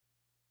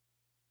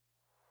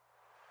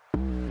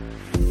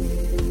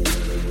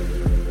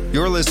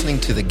You're listening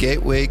to the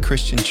Gateway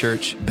Christian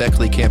Church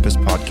Beckley Campus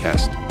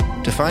podcast.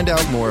 To find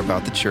out more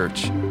about the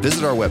church,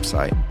 visit our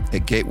website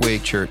at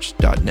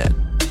gatewaychurch.net.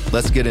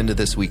 Let's get into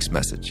this week's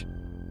message.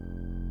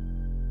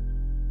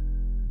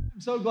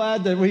 I'm so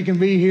glad that we can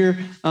be here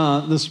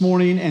this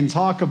morning and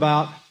talk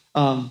about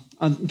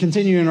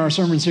continuing our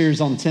sermon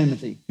series on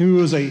Timothy, who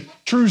was a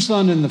true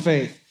son in the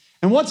faith.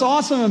 And what's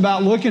awesome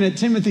about looking at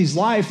Timothy's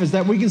life is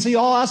that we can see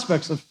all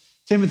aspects of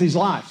Timothy's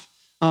life,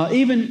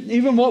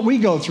 even what we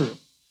go through,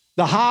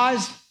 the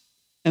highs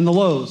and the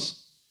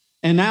lows.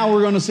 And now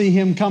we're going to see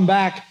him come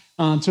back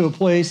to a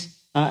place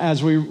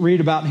as we read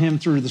about him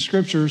through the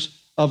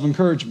scriptures of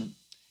encouragement.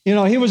 You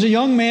know, he was a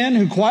young man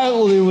who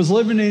quietly was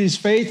living in his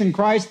faith in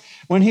Christ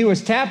when he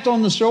was tapped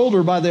on the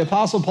shoulder by the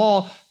Apostle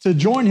Paul to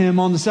join him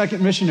on the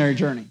second missionary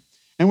journey.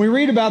 And we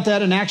read about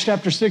that in Acts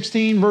chapter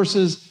 16,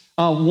 verses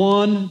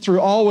 1 through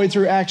all the way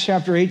through Acts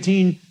chapter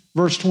 18,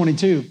 verse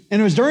 22.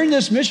 And it was during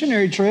this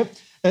missionary trip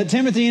that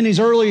Timothy in his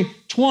early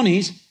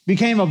 20s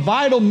became a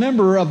vital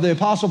member of the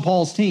Apostle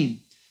Paul's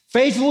team,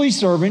 faithfully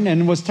serving,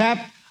 and was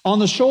tapped on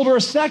the shoulder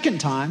a second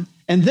time.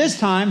 And this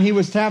time he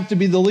was tapped to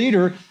be the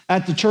leader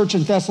at the church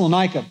in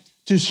Thessalonica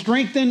to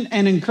strengthen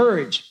and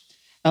encourage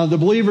the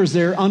believers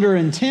there under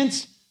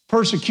intense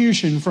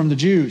persecution from the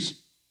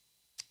Jews.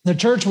 The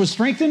church was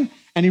strengthened,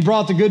 and he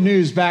brought the good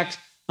news back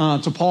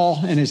to Paul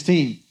and his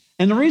team.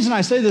 And the reason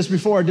I say this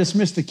before I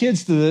dismiss the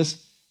kids to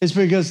this is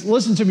because,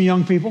 listen to me,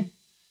 young people,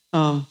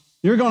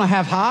 you're going to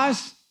have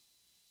highs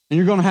and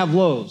you're going to have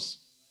lows,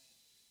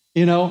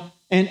 you know,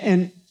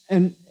 and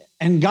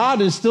God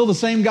is still the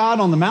same God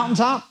on the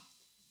mountaintop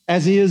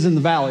as he is in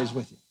the valleys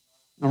with you,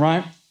 all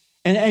right?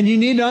 And you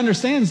need to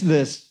understand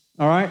this,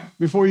 all right,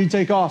 before you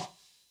take off,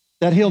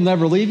 that he'll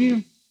never leave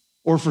you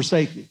or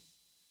forsake you.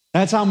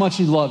 That's how much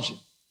he loves you.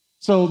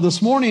 So this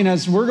morning,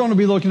 as we're going to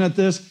be looking at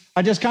this,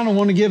 I just kind of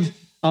want to give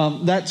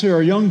that to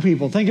our young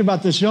people. Think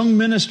about this young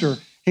minister.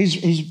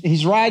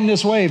 He's riding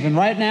this wave, and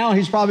right now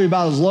he's probably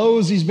about as low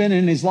as he's been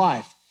in his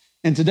life.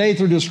 And today,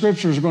 through the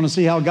scriptures, we're going to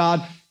see how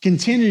God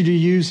continued to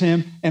use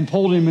him and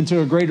pulled him into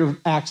a greater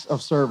acts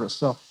of service.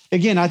 So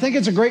again, I think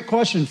it's a great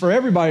question for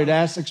everybody to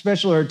ask,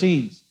 especially our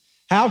teens.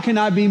 How can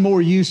I be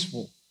more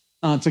useful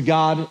to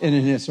God and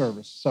in his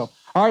service? So,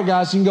 all right,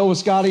 guys, you can go with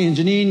Scotty and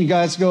Janine. You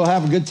guys go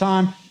have a good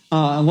time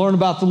and learn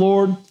about the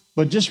Lord.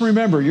 But just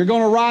remember, you're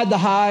going to ride the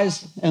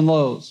highs and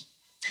lows.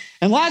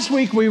 And last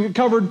week, we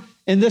covered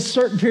in this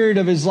certain period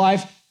of his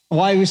life,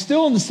 while he was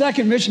still in the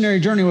second missionary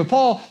journey with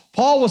Paul,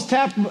 Paul was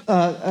tapped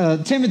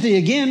Timothy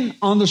again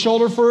on the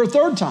shoulder for a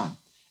third time.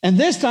 And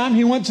this time,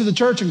 he went to the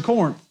church in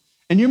Corinth.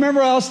 And you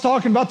remember us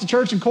talking about the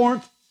church in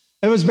Corinth?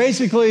 It was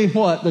basically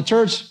what? The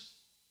church,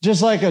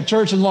 just like a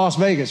church in Las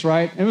Vegas,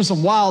 right? It was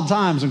some wild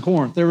times in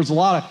Corinth. There was a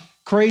lot of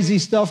crazy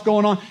stuff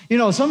going on. You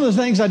know, some of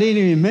the things I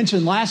didn't even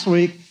mention last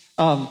week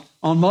on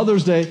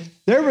Mother's Day,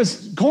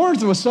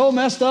 Corinth was so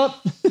messed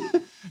up.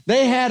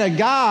 They had a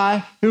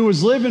guy who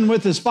was living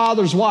with his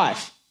father's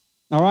wife,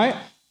 all right?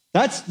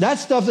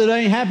 That's stuff that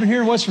ain't happening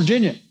here in West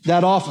Virginia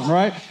that often,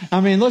 right? I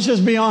mean, let's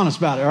just be honest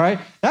about it, all right?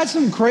 That's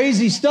some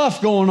crazy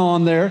stuff going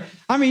on there.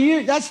 I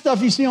mean, that's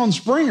stuff you see on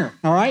Springer,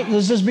 all right?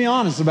 Let's just be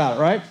honest about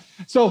it, right?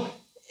 So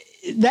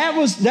that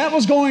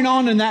was going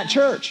on in that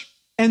church.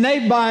 And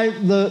they, by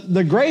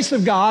the grace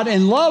of God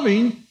and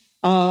loving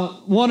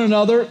one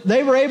another,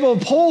 they were able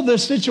to pull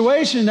this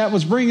situation that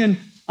was bringing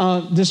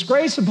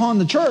disgrace upon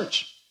the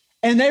church.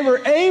 And they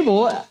were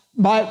able,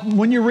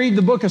 when you read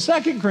the book of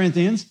 2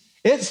 Corinthians,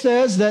 it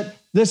says that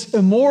this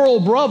immoral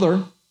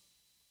brother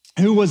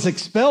who was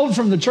expelled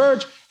from the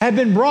church had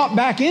been brought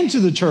back into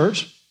the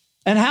church.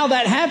 And how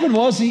that happened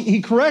was he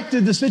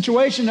corrected the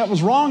situation that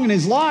was wrong in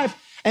his life.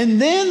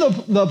 And then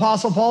the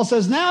Apostle Paul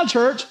says, now,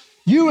 church,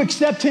 you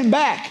accept him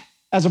back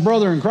as a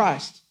brother in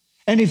Christ.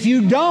 And if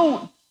you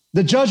don't,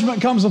 the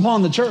judgment comes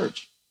upon the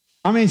church.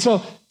 I mean,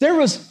 so there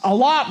was a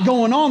lot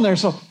going on there.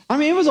 So, I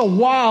mean, it was a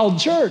wild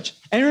church.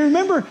 And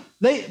remember,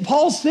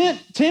 Paul sent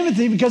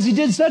Timothy because he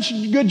did such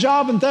a good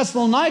job in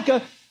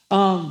Thessalonica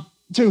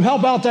to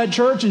help out that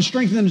church and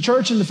strengthen the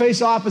church in the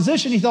face of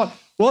opposition. He thought,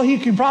 well, he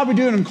could probably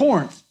do it in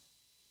Corinth.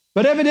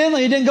 But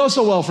evidently, it didn't go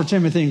so well for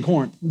Timothy in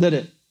Corinth, did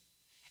it?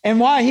 And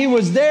while he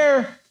was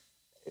there,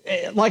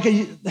 and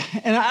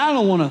I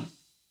don't want to,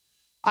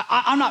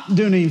 I'm not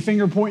doing any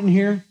finger pointing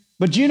here,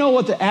 but do you know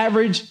what the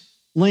average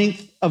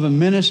length of a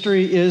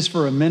ministry is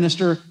for a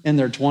minister in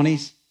their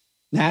 20s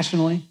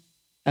nationally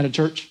at a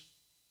church?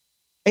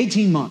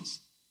 18 months.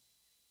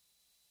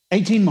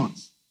 18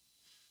 months.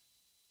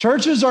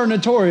 Churches are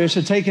notorious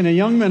for taking a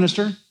young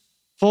minister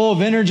full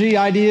of energy,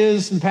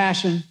 ideas, and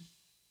passion,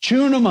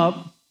 chewing them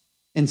up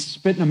and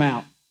spitting them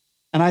out.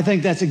 And I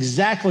think that's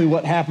exactly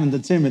what happened to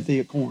Timothy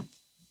at Corinth.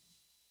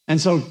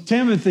 And so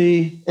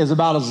Timothy is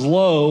about as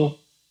low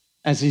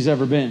as he's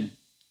ever been.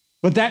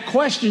 But that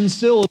question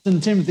still is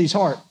in Timothy's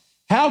heart.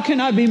 How can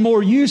I be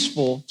more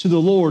useful to the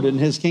Lord in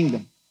his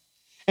kingdom?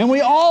 And we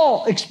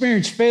all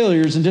experience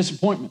failures and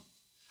disappointment.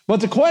 But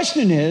the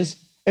question is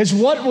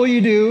what will you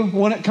do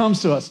when it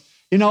comes to us?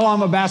 You know,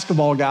 I'm a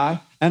basketball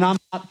guy, and I'm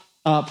not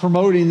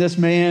promoting this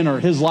man or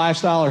his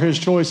lifestyle or his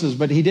choices,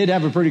 but he did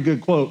have a pretty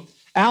good quote.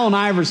 Allen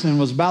Iverson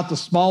was about the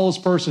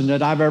smallest person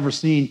that I've ever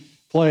seen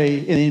play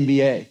in the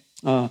NBA.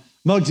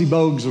 Muggsy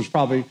Bogues was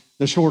probably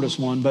the shortest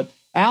one, but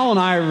Allen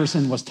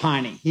Iverson was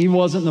tiny. He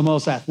wasn't the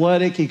most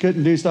athletic. He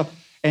couldn't do stuff.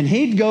 And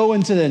he'd go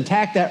into and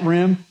attack that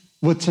rim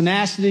with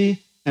tenacity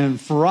and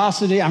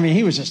ferocity. I mean,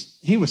 he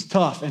was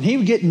tough, and he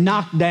would get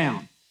knocked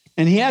down.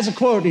 And he has a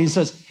quote, and he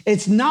says,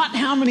 "It's not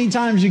how many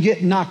times you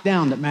get knocked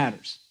down that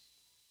matters.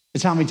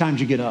 It's how many times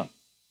you get up."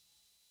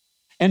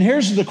 And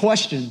here's the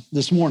question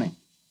this morning.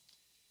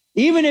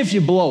 Even if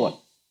you blow it,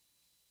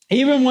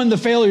 even when the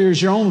failure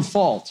is your own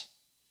fault,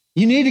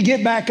 you need to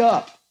get back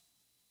up.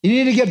 You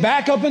need to get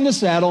back up in the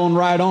saddle and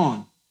ride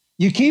on.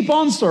 You keep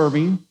on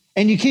serving,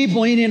 and you keep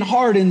leaning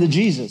hard into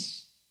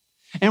Jesus.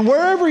 And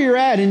wherever you're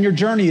at in your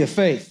journey of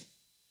faith,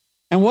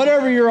 and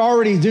whatever you're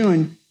already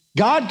doing,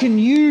 God can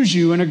use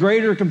you in a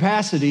greater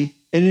capacity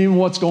than even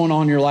what's going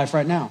on in your life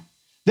right now.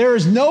 There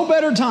is no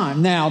better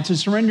time now to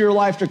surrender your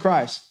life to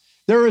Christ.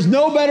 There is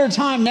no better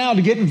time now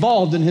to get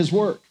involved in his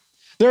work.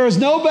 There is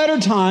no better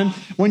time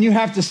when you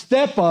have to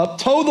step up,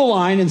 toe the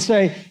line, and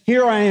say,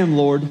 "Here I am,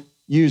 Lord,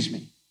 use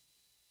me."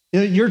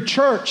 Your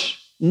church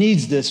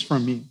needs this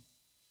from you.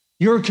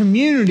 Your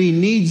community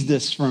needs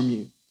this from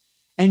you.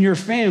 And your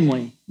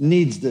family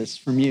needs this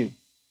from you.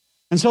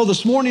 And so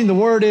this morning, the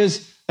word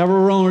is that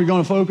we're only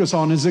going to focus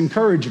on is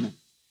encouragement.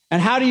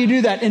 And how do you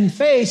do that? In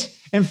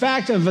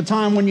fact, of a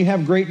time when you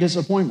have great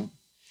disappointment.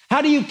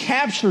 How do you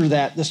capture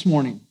that this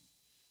morning?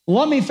 Well,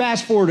 let me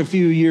fast forward a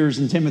few years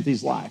in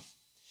Timothy's life.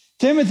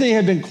 Timothy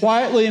had been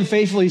quietly and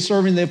faithfully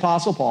serving the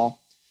Apostle Paul.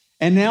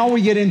 And now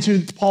we get into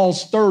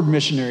Paul's third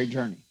missionary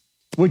journey,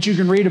 which you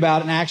can read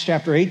about in Acts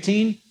chapter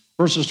 18,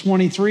 verses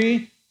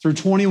 23 through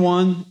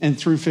 21 and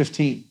through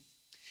 15.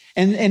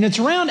 And it's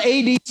around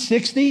AD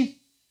 60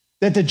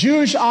 that the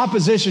Jewish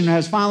opposition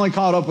has finally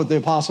caught up with the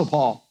Apostle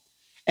Paul.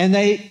 And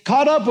they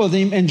caught up with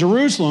him in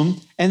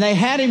Jerusalem, and they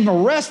had him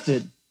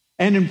arrested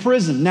and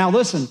imprisoned. Now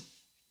listen,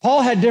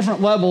 Paul had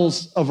different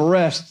levels of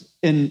arrest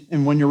in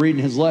when you're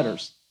reading his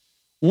letters.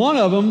 One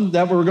of them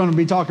that we're going to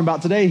be talking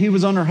about today, he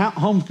was under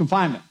home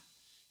confinement.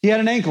 He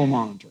had an ankle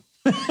monitor.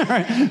 All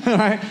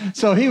right.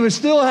 So he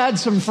still had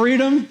some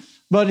freedom,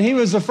 but he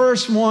was the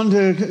first one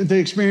to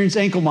experience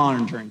ankle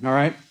monitoring. All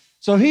right.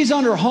 So he's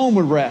under home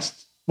arrest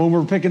when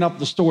we're picking up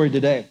the story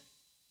today.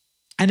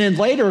 And then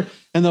later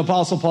in the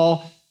Apostle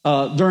Paul,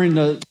 during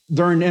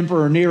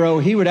Emperor Nero,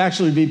 he would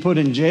actually be put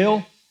in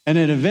jail, and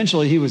then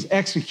eventually he was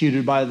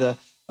executed by the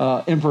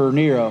Emperor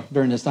Nero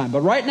during this time.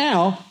 But right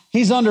now,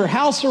 he's under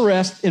house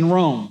arrest in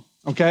Rome.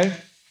 Okay.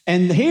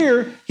 And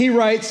here he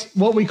writes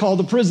what we call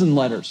the prison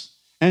letters.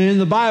 And in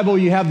the Bible,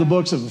 you have the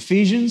books of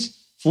Ephesians,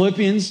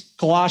 Philippians,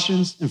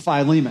 Colossians, and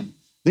Philemon.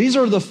 These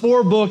are the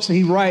 4 books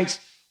he writes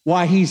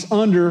while he's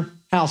under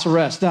house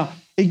arrest. Now,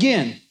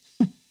 again,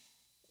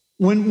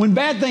 when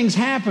bad things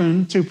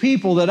happen to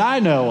people that I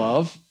know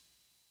of,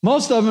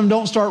 most of them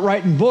don't start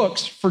writing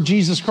books for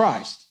Jesus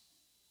Christ.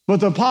 But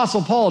the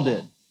Apostle Paul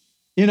did.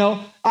 You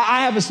know,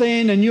 I have a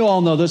saying, and you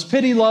all know this,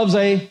 pity loves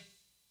a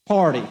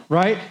party,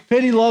 right?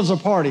 Pity loves a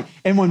party.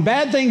 And when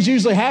bad things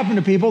usually happen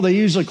to people, they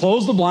usually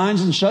close the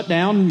blinds and shut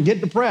down and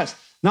get depressed.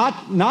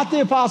 Not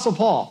the Apostle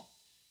Paul.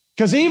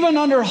 Because even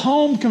under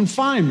home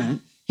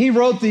confinement, he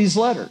wrote these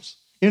letters.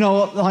 You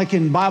know, like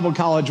in Bible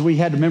college, we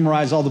had to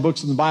memorize all the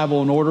books in the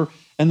Bible in order.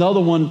 And the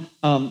other one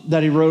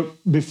that he wrote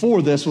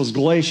before this was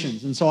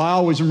Galatians. And so I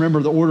always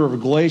remember the order of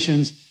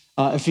Galatians,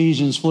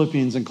 Ephesians,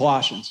 Philippians, and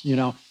Colossians. You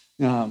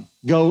know,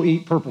 go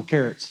eat purple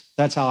carrots.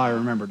 That's how I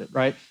remembered it,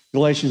 right?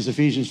 Galatians,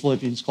 Ephesians,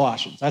 Philippians,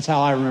 Colossians. That's how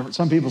I remember it.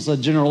 Some people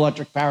said General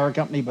Electric Power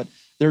Company, but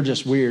they're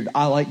just weird.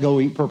 I like go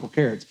eat purple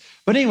carrots.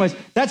 But anyways,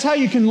 that's how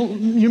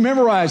you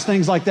memorize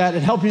things like that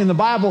and help you in the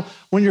Bible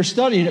when you're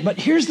studying it. But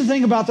here's the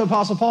thing about the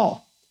Apostle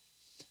Paul.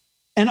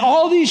 And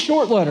all these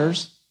short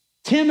letters,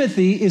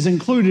 Timothy is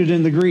included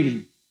in the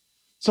greeting.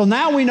 So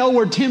now we know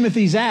where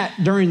Timothy's at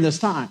during this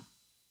time.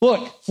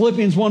 Look,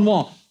 Philippians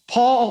 1:1.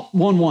 Paul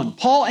 1:1.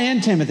 Paul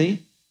and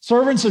Timothy,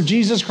 servants of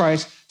Jesus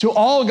Christ, to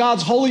all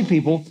God's holy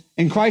people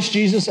in Christ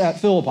Jesus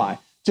at Philippi,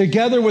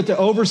 together with the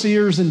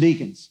overseers and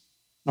deacons.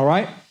 All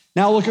right?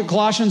 Now look at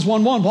Colossians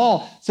 1:1.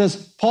 Paul says,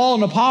 Paul,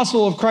 an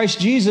apostle of Christ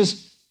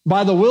Jesus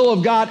by the will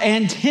of God,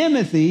 and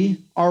Timothy,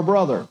 our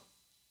brother.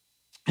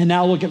 And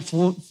now look at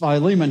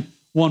Philemon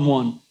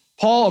 1:1.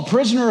 Paul, a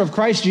prisoner of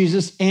Christ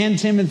Jesus, and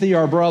Timothy,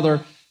 our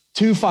brother,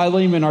 to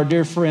Philemon, our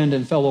dear friend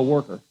and fellow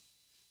worker.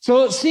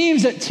 So it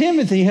seems that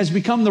Timothy has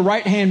become the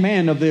right-hand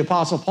man of the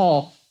Apostle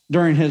Paul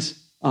during his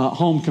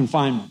home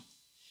confinement.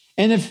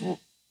 And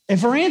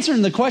if we're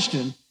answering the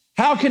question,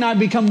 how can I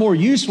become more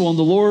useful in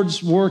the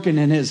Lord's work and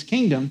in his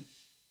kingdom,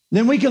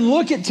 then we can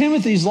look at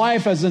Timothy's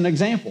life as an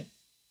example.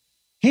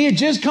 He had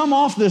just come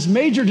off this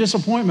major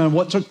disappointment of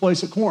what took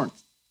place at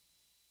Corinth.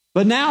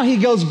 But now he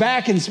goes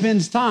back and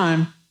spends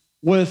time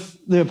with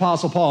the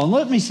Apostle Paul. And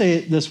let me say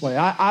it this way.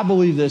 I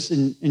believe this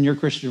in your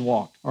Christian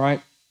walk, all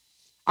right?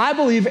 I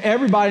believe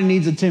everybody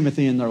needs a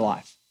Timothy in their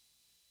life.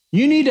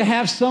 You need to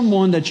have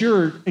someone that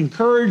you're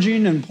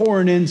encouraging and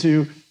pouring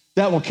into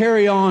that will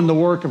carry on the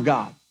work of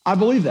God. I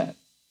believe that.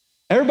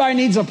 Everybody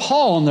needs a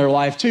Paul in their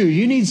life too.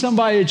 You need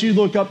somebody that you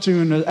look up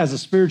to as a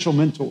spiritual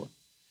mentor.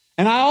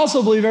 And I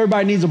also believe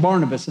everybody needs a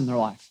Barnabas in their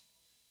life.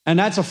 And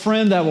that's a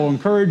friend that will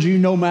encourage you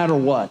no matter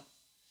what.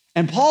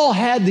 And Paul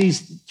had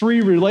these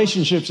three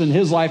relationships in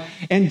his life,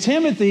 and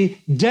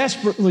Timothy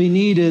desperately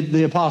needed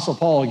the Apostle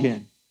Paul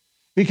again.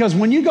 Because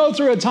when you go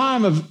through a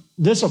time of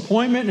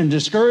disappointment and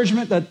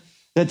discouragement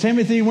that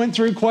Timothy went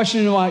through,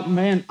 questioning like,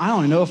 man, I don't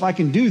even know if I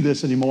can do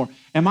this anymore.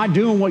 Am I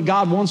doing what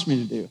God wants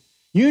me to do?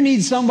 You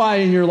need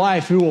somebody in your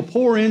life who will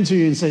pour into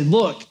you and say,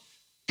 look,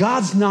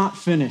 God's not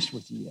finished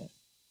with you yet.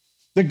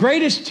 The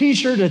greatest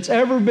t-shirt that's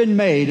ever been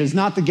made is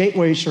not the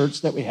Gateway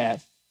shirts that we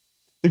have.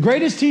 The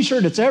greatest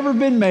t-shirt that's ever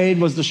been made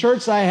was the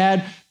shirts I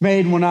had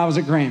made when I was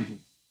at Grandview.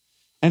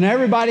 And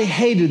everybody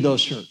hated those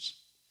shirts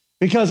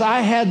because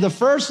I had the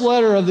first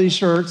letter of these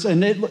shirts,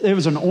 and it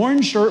was an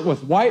orange shirt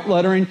with white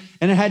lettering,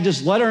 and it had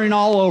just lettering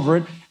all over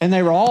it, and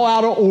they were all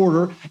out of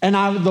order. And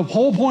the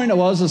whole point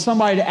was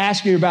somebody to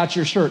ask you about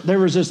your shirt. There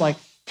was just like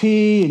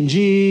P and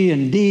G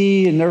and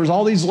D, and there was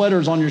all these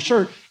letters on your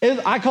shirt.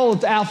 I call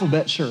it the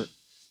alphabet shirt.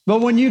 But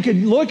when you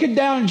could look it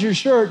down at your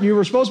shirt, you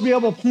were supposed to be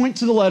able to point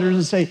to the letters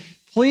and say,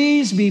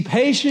 please be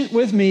patient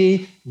with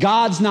me.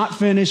 God's not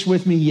finished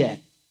with me yet.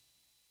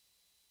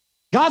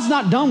 God's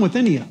not done with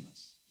any of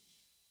us.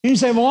 You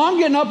say, well, I'm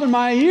getting up in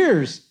my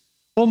years.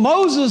 Well,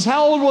 Moses,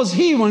 how old was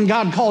he when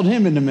God called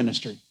him into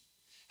ministry?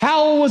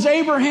 How old was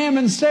Abraham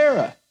and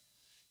Sarah?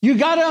 You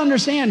got to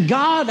understand,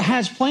 God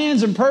has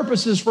plans and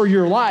purposes for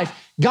your life.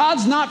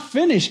 God's not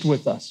finished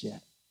with us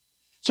yet.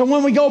 So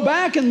when we go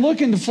back and look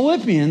into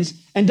Philippians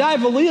and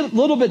dive a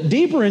little bit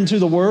deeper into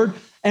the word,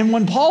 and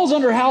when Paul's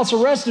under house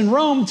arrest in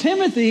Rome,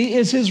 Timothy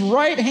is his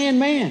right-hand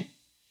man.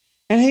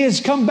 And he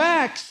has come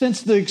back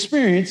since the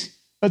experience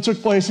that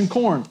took place in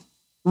Corinth.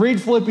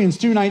 Read Philippians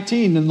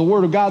 2:19, and the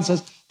word of God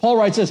says, Paul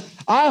writes this,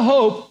 I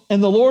hope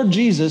in the Lord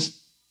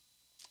Jesus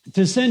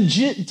to send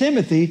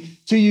Timothy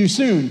to you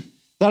soon,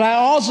 that I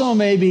also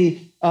may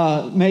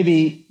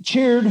be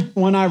cheered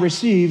when I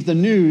receive the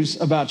news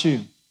about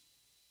you.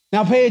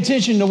 Now pay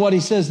attention to what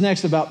he says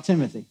next about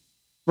Timothy.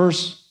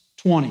 Verse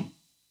 20.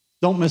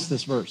 Don't miss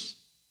this verse.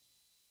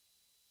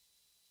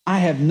 I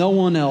have no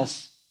one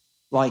else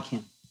like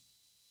him.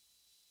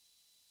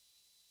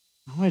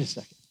 Now, wait a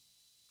second.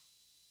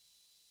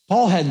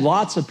 Paul had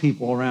lots of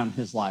people around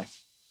his life.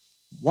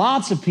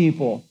 Lots of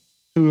people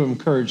who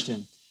encouraged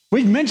him.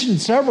 We've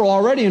mentioned several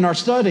already in our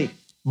study.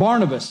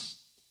 Barnabas,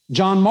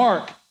 John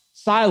Mark,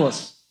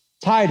 Silas,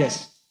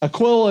 Titus,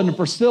 Aquila and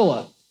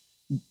Priscilla,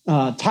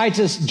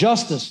 Titus,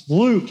 Justus,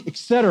 Luke,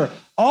 etc.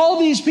 All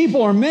these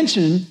people are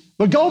mentioned,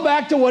 but go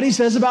back to what he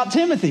says about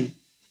Timothy.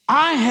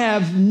 I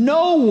have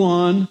no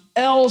one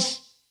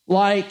else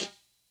like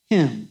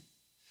him.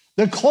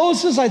 The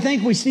closest I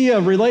think we see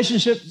a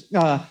relationship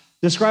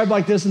described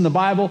like this in the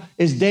Bible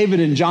is David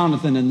and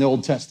Jonathan in the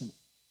Old Testament.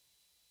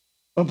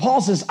 But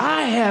Paul says,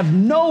 I have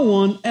no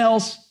one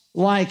else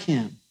like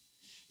him.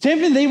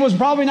 Timothy was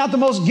probably not the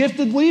most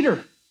gifted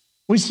leader.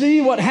 We see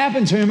what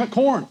happened to him at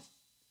Corinth.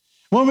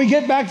 When we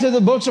get back to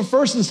the books of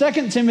 1st and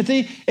 2nd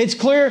Timothy, it's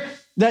clear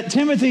that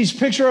Timothy's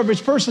picture of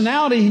his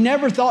personality, he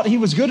never thought he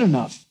was good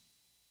enough.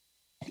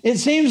 It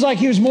seems like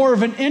he was more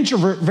of an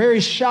introvert,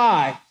 very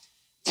shy,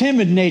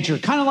 timid nature,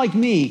 kind of like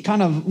me,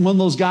 kind of one of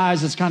those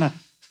guys that's kind of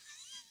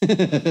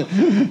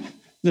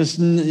just,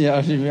 yeah,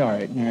 all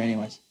right,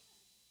 anyways.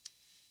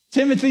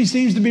 Timothy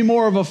seems to be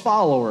more of a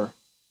follower.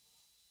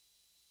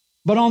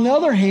 But on the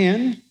other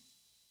hand,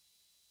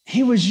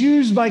 he was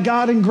used by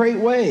God in great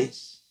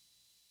ways.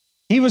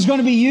 He was going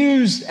to be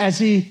used as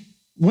he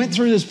went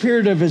through this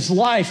period of his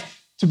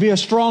life to be a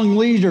strong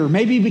leader.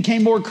 Maybe he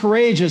became more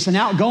courageous and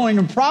outgoing.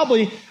 And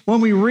probably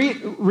when we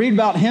read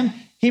about him,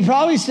 he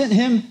probably sent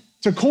him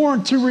to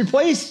Corinth to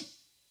replace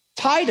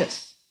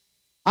Titus.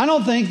 I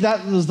don't think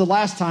that was the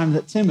last time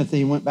that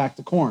Timothy went back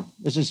to Corinth.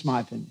 It's just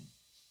my opinion.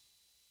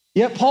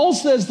 Yet Paul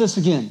says this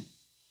again.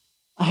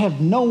 I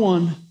have no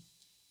one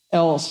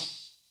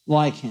else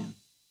like him.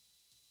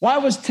 Why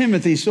was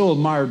Timothy so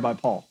admired by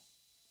Paul?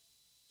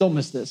 Don't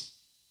miss this.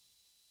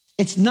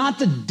 It's not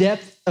the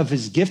depth of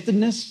his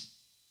giftedness,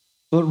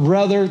 but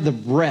rather the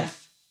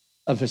breadth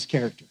of his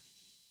character.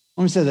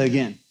 Let me say that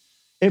again.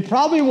 It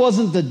probably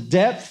wasn't the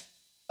depth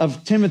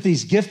of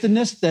Timothy's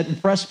giftedness that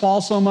impressed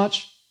Paul so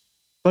much,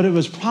 but it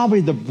was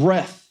probably the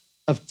breadth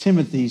of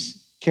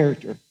Timothy's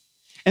character.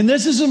 And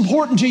this is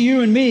important to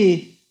you and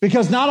me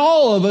because not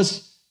all of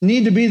us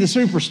need to be the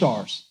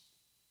superstars.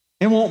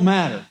 It won't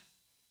matter.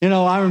 You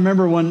know, I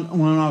remember when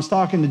I was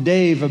talking to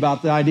Dave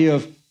about the idea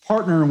of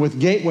partnering with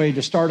Gateway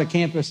to start a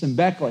campus in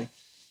Beckley.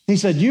 He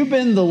said, you've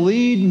been the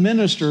lead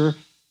minister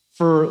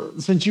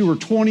since you were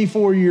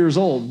 24 years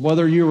old,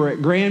 whether you were at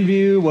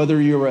Grandview,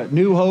 whether you were at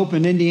New Hope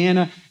in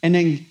Indiana, and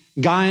then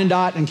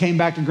Guyandotte and came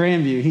back to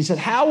Grandview. He said,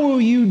 how will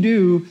you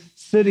do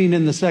sitting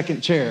in the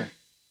second chair?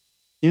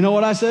 You know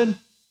what I said?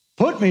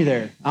 Put me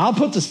there. I'll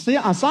put a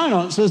sign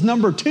on it that says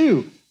number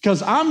 2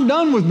 because I'm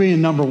done with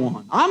being number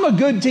 1. I'm a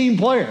good team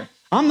player.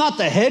 I'm not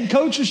the head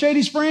coach of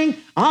Shady Spring.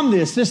 I'm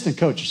the assistant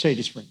coach of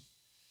Shady Spring.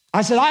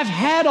 I said, I've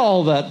had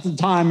all that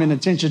time and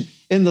attention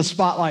in the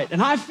spotlight.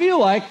 And I feel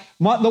like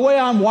the way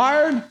I'm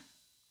wired,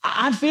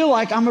 I feel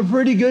like I'm a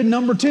pretty good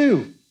number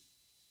 2.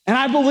 And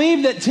I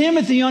believe that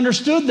Timothy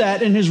understood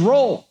that in his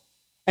role.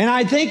 And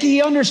I think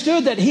he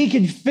understood that he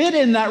could fit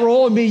in that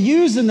role and be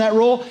used in that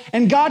role,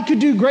 and God could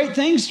do great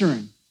things through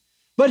him.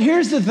 But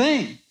here's the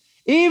thing.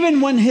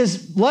 Even when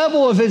his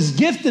level of his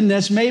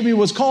giftedness maybe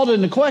was called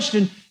into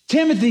question,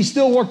 Timothy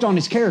still worked on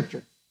his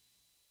character.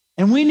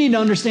 And we need to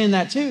understand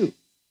that too.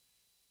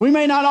 We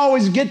may not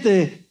always get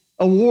the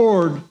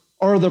award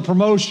or the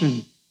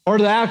promotion or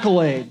the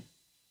accolade,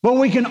 but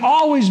we can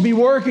always be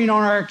working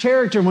on our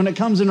character when it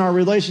comes in our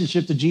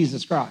relationship to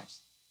Jesus Christ.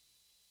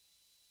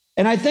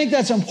 And I think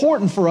that's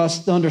important for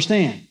us to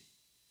understand.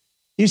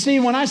 You see,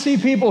 when I see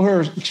people who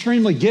are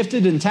extremely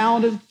gifted and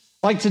talented,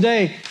 like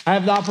today, I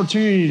have the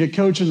opportunity to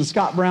coach in the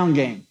Scott Brown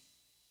game.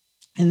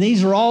 And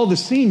these are all the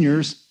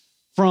seniors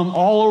from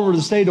all over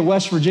the state of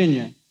West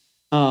Virginia.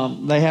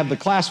 They have the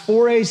Class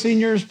 4A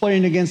seniors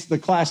playing against the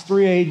Class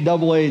 3A,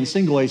 AA, and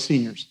Single A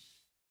seniors.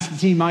 That's the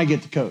team I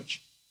get to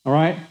coach, all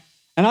right?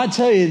 And I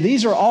tell you,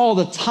 these are all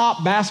the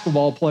top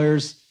basketball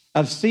players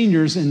of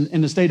seniors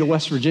in the state of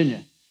West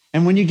Virginia.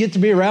 And when you get to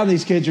be around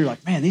these kids, you're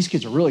like, man, these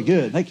kids are really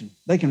good.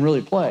 They can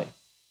really play.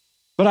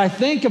 But I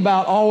think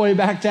about all the way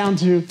back down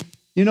to,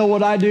 you know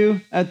what I do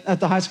at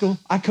the high school?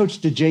 I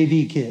coach the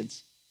JV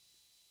kids.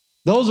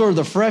 Those are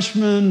the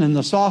freshmen and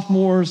the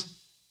sophomores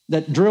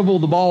that dribble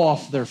the ball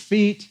off their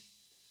feet,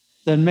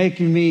 that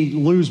making me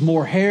lose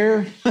more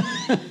hair.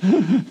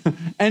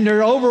 And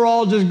they're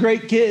overall just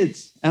great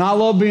kids. And I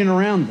love being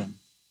around them.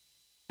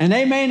 And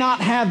they may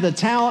not have the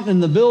talent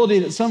and the ability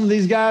that some of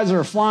these guys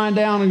are flying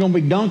down and going to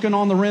be dunking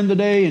on the rim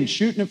today and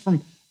shooting it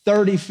from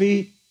 30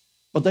 feet,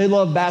 but they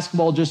love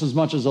basketball just as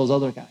much as those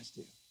other guys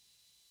do.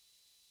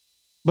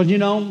 But you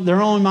know,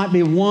 there only might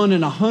be 1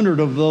 in 100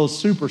 of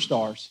those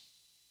superstars.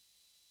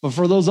 But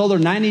for those other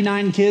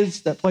 99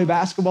 kids that play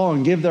basketball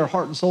and give their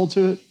heart and soul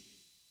to it,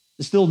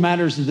 it still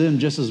matters to them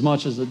just as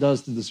much as it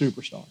does to the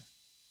superstar.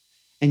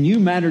 And you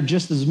matter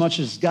just as much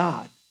as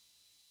God.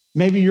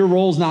 Maybe your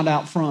role's not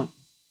out front.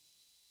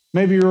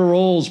 Maybe your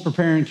role's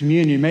preparing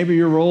communion. Maybe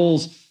your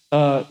role's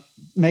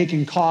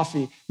making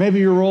coffee. Maybe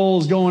your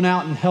role's going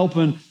out and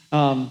helping.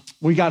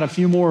 We got a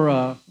few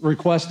more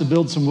requests to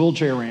build some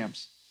wheelchair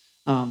ramps.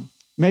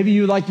 Maybe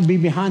you like to be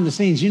behind the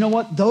scenes. You know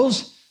what?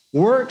 Those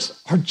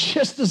works are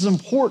just as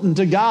important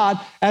to God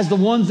as the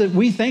ones that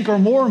we think are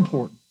more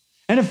important.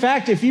 And in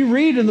fact, if you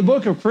read in the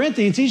book of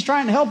Corinthians, he's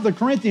trying to help the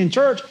Corinthian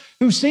church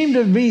who seem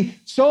to be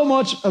so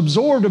much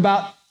absorbed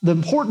about the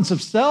importance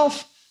of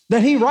self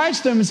that he writes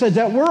to them and says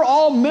that we're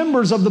all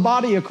members of the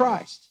body of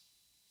Christ.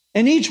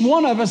 And each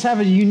one of us have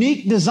a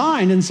unique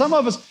design. And some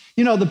of us,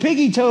 you know, the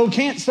piggy toe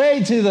can't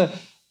say to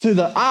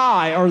the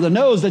eye or the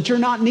nose that you're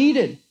not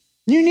needed.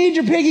 You need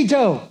your piggy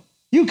toe.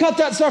 You cut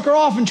that sucker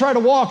off and try to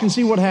walk and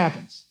see what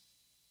happens.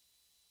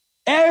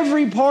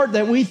 Every part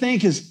that we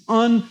think is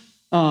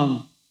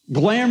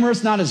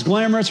glamorous, not as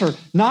glamorous or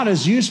not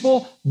as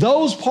useful,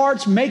 those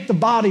parts make the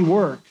body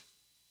work.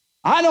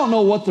 I don't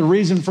know what the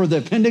reason for the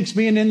appendix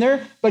being in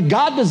there, but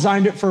God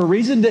designed it for a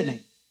reason, didn't he?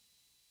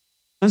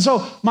 And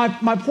so my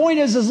point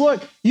is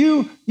look,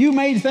 you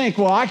may think,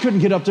 well, I couldn't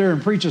get up there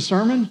and preach a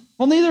sermon.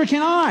 Well, neither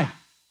can I.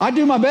 I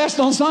do my best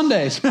on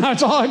Sundays.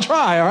 That's all I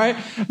try, all right?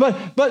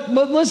 But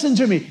listen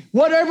to me.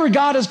 Whatever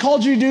God has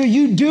called you to do,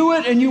 you do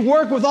it and you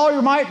work with all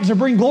your might to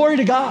bring glory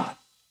to God.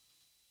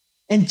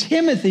 And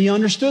Timothy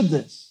understood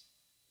this.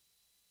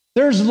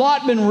 There's a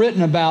lot been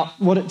written about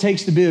what it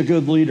takes to be a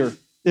good leader,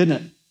 isn't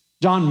it?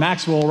 John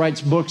Maxwell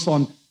writes books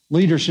on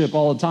leadership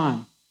all the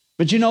time.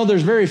 But you know,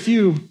 there's very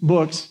few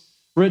books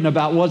written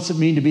about what's it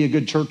mean to be a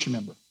good church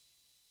member.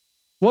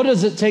 What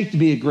does it take to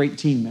be a great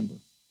team member?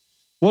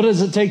 What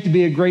does it take to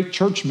be a great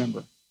church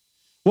member?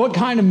 What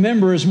kind of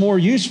member is more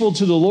useful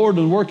to the Lord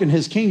and work in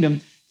his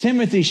kingdom?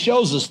 Timothy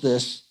shows us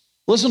this.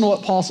 Listen to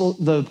what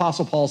the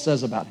Apostle Paul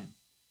says about him.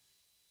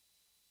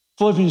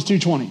 Philippians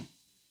 2:20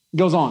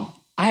 goes on.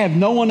 I have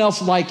no one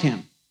else like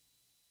him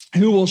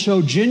who will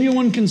show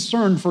genuine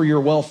concern for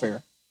your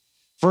welfare.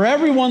 For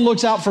everyone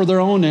looks out for their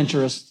own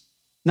interests,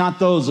 not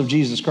those of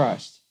Jesus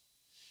Christ.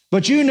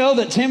 But you know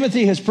that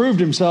Timothy has proved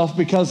himself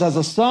because as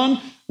a son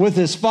with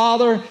his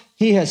father,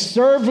 he has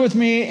served with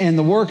me in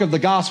the work of the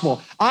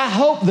gospel. I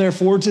hope,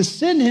 therefore, to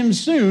send him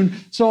soon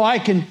so I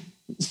can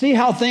see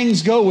how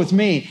things go with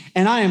me.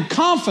 And I am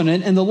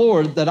confident in the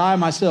Lord that I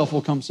myself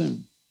will come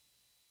soon.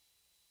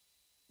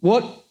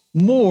 What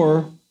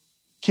more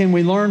can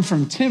we learn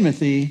from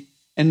Timothy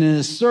and in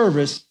his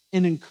service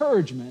and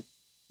encouragement,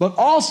 but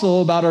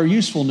also about our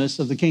usefulness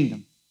of the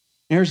kingdom?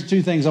 And here's the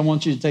 2 things I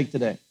want you to take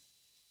today.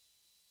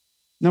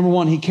 Number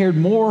 1, he cared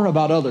more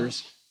about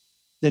others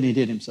than he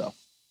did himself.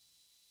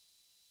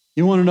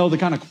 You want to know the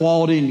kind of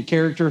quality and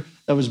character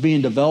that was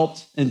being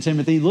developed in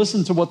Timothy?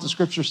 Listen to what the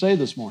scriptures say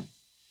this morning.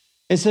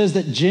 It says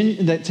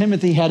that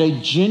Timothy had a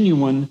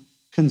genuine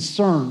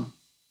concern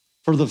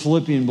for the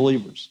Philippian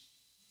believers.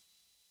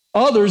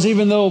 Others,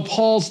 even though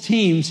Paul's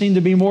team seemed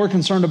to be more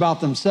concerned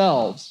about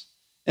themselves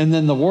and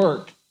then the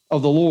work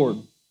of the Lord.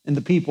 and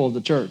the people of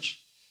the church.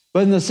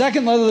 But in the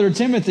second letter to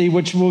Timothy,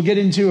 which we'll get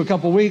into a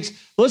couple weeks,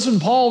 listen,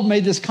 Paul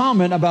made this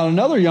comment about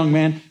another young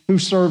man who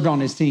served on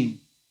his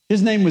team.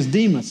 His name was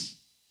Demas.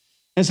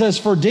 It says,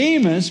 for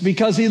Demas,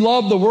 because he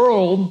loved the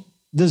world,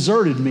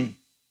 deserted me.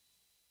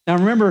 Now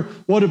remember,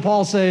 what did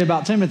Paul say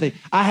about Timothy?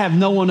 I have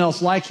no one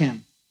else like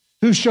him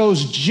who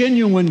shows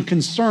genuine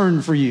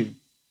concern for you.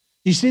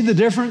 You see the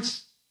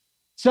difference?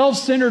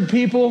 Self-centered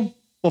people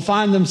will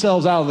find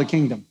themselves out of the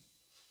kingdom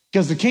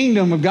because the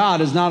kingdom of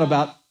God is not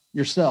about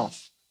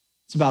yourself.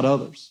 It's about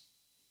others.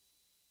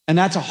 And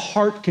that's a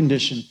heart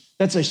condition.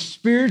 That's a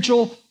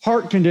spiritual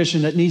heart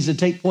condition that needs to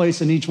take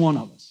place in each one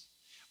of us.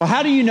 Well,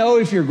 how do you know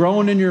if you're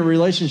growing in your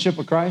relationship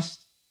with Christ?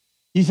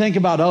 You think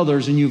about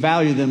others and you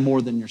value them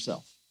more than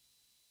yourself.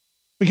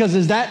 Because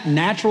is that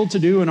natural to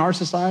do in our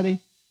society?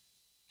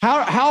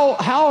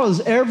 How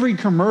is every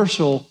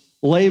commercial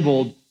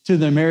labeled to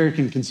the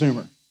American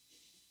consumer?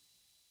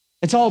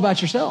 It's all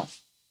about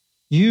yourself.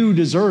 You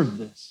deserve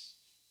this.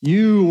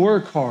 You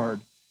work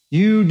hard.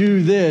 You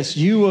do this.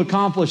 You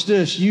accomplish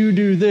this. You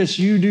do this.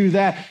 You do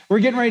that. We're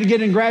getting ready to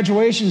get in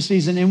graduation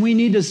season, and we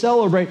need to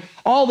celebrate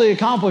all the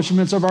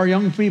accomplishments of our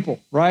young people,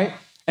 right?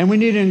 And we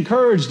need to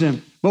encourage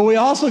them. But we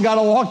also got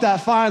to walk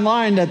that fine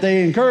line that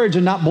they encourage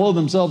and not blow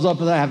themselves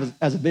up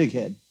as a big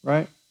head,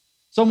 right?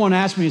 Someone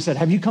asked me, he said,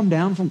 have you come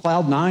down from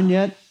Cloud 9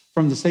 yet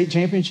from the state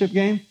championship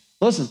game?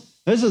 Listen,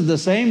 this is the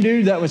same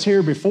dude that was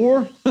here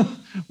before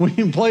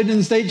we played in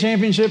the state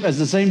championship as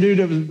the same dude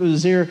that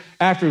was here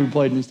after we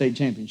played in the state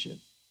championship.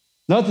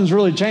 Nothing's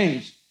really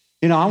changed.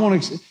 You know,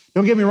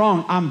 don't get me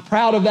wrong, I'm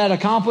proud of that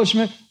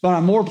accomplishment, but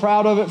I'm more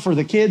proud of it for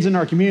the kids in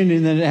our community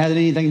than it had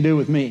anything to do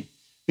with me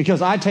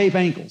because I tape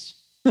ankles.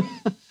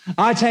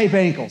 I tape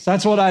ankles.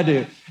 That's what I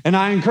do. And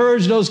I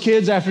encourage those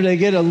kids after they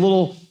get a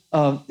little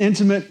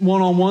intimate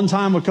one-on-one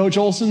time with Coach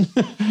Olson,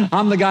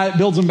 I'm the guy that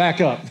builds them back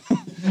up.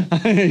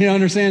 You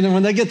understand? And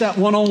when they get that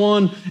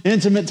one-on-one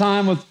intimate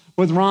time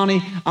with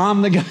Ronnie,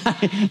 I'm the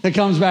guy that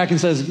comes back and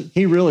says,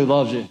 he really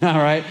loves you, all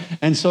right?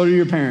 And so do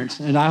your parents.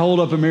 And I hold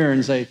up a mirror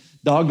and say,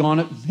 doggone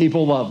it,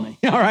 people love me,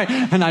 all right?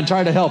 And I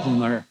try to help them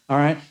there, all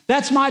right?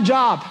 That's my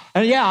job.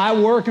 And yeah, I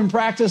work and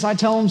practice. I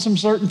tell them some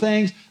certain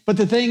things. But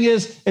the thing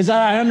is that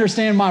I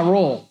understand my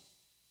role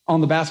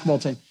on the basketball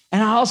team.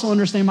 And I also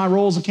understand my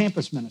role as a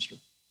campus minister.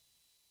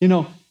 You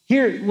know,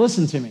 here,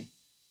 listen to me.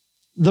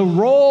 The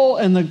role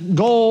and the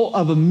goal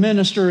of a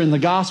minister in the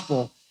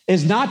gospel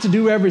is not to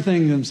do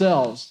everything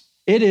themselves.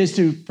 It is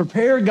to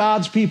prepare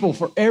God's people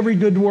for every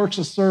good works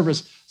of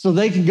service so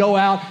they can go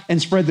out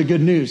and spread the good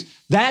news.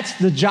 That's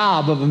the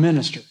job of a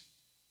minister.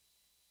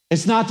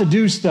 It's not to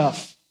do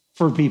stuff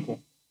for people.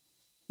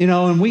 You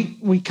know, and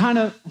we kind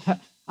of,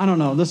 I don't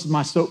know, this is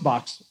my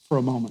soapbox for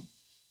a moment,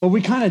 but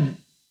we kind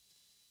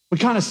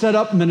of set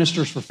up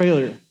ministers for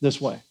failure this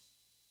way.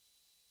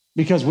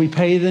 Because we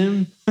pay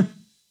them,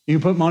 you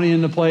put money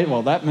in the plate.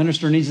 Well, that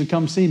minister needs to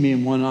come see me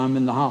when I'm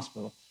in the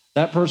hospital.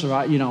 That person,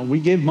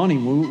 we give money.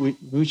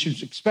 We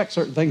should expect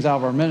certain things out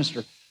of our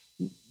minister.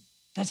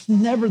 That's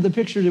never the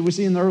picture that we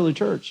see in the early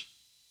church.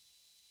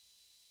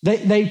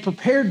 They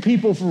prepared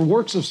people for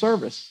works of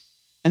service,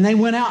 and they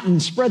went out and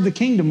spread the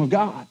kingdom of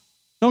God.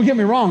 Don't get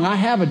me wrong. I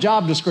have a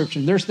job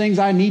description. There's things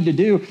I need to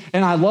do,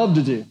 and I love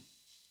to do.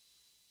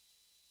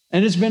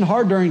 And it's been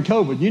hard during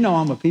COVID. You know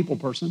I'm a people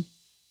person.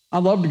 I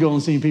love to go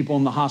and see people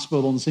in the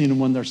hospital and seeing them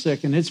when they're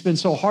sick. And it's been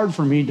so hard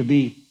for me to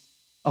be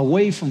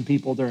away from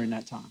people during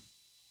that time.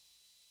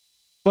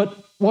 But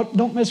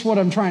don't miss what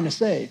I'm trying to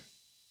say.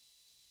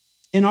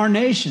 In our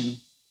nation,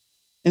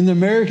 in the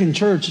American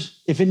church,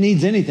 if it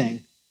needs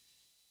anything,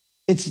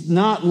 it's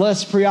not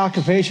less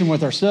preoccupation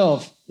with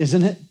ourselves,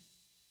 isn't it?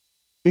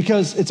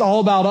 Because it's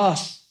all about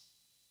us.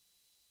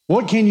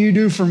 What can you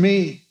do for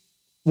me?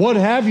 What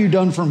have you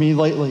done for me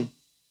lately?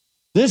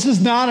 This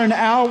is not an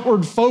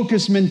outward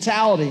focused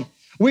mentality.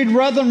 We'd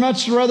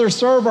much rather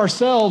serve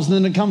ourselves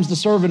than it comes to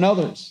serving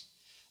others.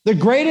 The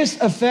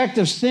greatest effect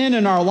of sin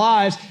in our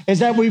lives is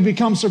that we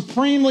become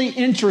supremely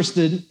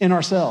interested in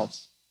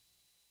ourselves.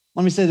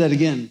 Let me say that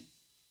again.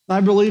 I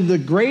believe the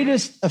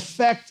greatest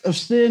effect of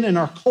sin in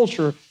our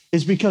culture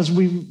is because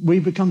we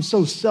become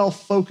so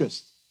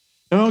self-focused.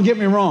 Now, don't get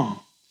me wrong.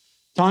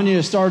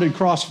 Tanya started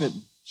CrossFit.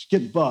 She's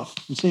getting buff.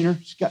 You seen her?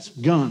 She's got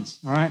some guns,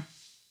 all right?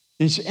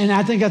 And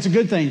I think that's a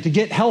good thing, to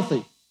get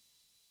healthy.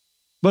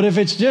 But if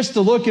it's just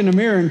to look in the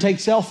mirror and take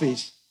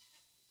selfies,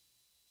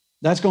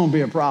 that's going to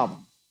be a problem.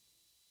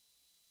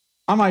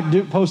 I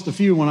might post a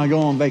few when I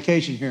go on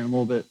vacation here in a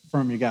little bit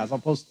from you guys. I'll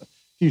post a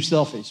few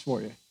selfies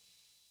for you.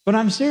 But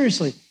I'm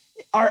seriously,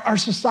 our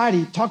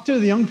society, talk to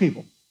the young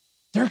people.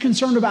 They're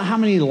concerned about how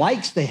many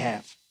likes they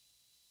have.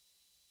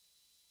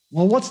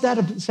 Well, what's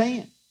that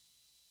saying?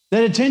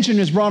 That attention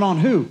is brought on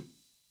who?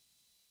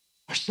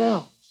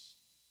 Ourselves.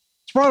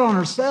 It's brought on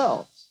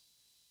ourselves,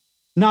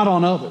 not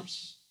on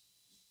others.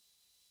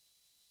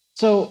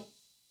 So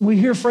we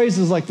hear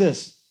phrases like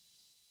this.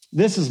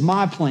 This is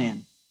my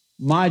plan,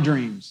 my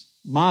dreams,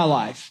 my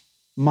life,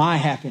 my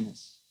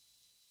happiness.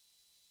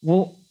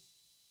 Well,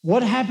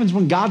 what happens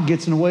when God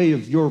gets in the way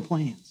of your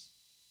plans?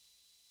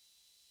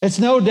 It's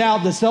no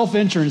doubt that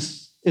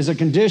self-interest is a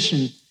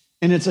condition,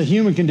 and it's a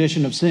human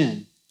condition of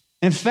sin.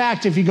 In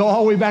fact, if you go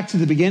all the way back to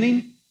the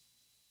beginning,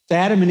 to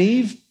Adam and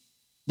Eve,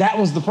 that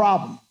was the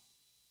problem.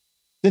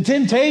 The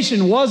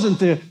temptation wasn't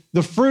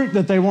the fruit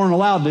that they weren't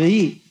allowed to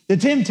eat. The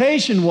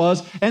temptation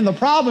was, and the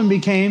problem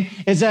became,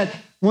 is that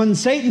when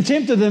Satan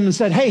tempted them and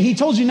said, hey, he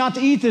told you not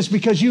to eat this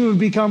because you would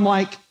become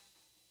like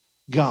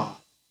God.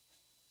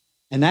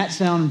 And that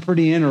sounded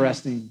pretty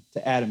interesting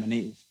to Adam and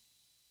Eve.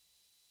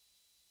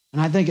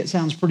 And I think it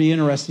sounds pretty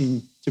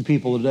interesting to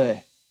people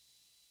today.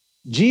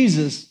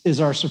 Jesus is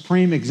our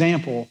supreme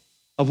example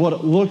of what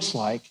it looks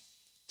like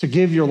to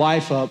give your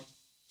life up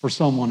for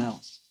someone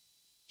else.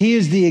 He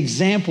is the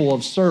example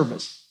of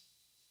service.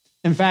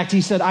 In fact,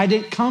 he said, I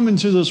didn't come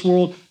into this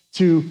world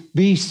to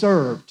be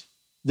served,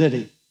 did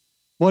he?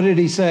 What did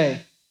he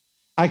say?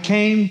 I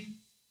came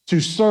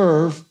to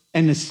serve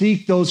and to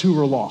seek those who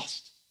were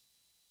lost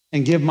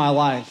and give my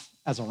life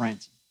as a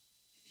ransom.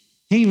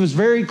 He was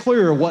very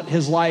clear what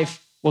his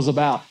life was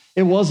about.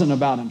 It wasn't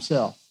about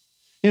himself.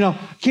 You know,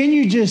 can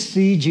you just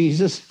see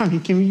Jesus? I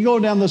mean, can you go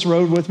down this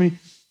road with me?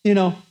 You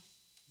know,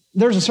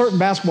 there's a certain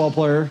basketball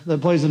player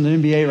that plays in the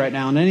NBA right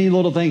now, and any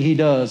little thing he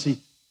does, he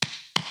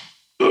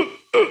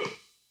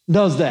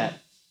does that.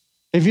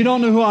 If you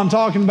don't know who I'm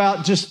talking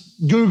about,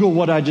 just Google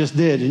what I just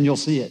did, and you'll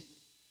see it.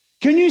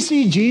 Can you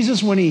see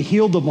Jesus when he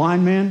healed the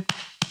blind man?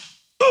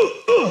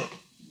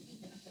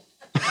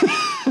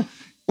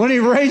 When he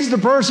raised the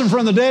person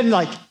from the dead, and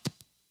like,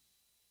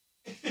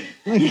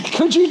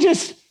 could you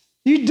just...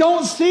 You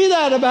don't see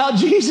that about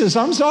Jesus.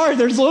 I'm sorry.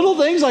 There's little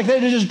things like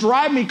that that just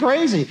drive me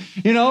crazy.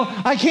 You know,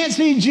 I can't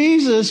see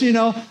Jesus, you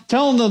know,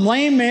 telling the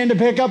lame man to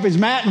pick up his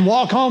mat and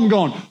walk home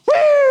going,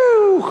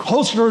 woo,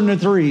 holster in the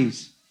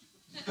threes.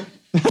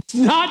 That's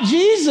not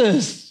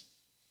Jesus.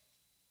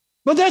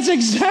 But that's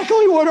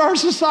exactly what our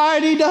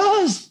society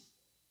does.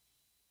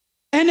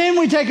 And then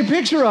we take a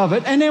picture of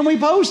it and then we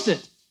post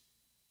it.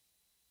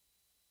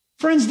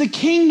 Friends, the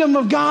kingdom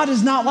of God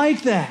is not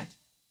like that.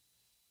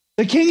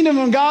 The kingdom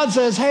of God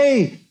says,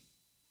 hey,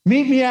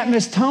 meet me at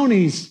Miss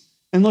Tony's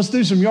and let's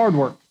do some yard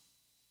work.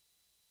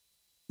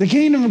 The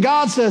kingdom of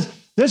God says,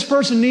 this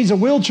person needs a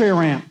wheelchair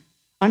ramp.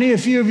 I need a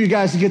few of you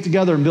guys to get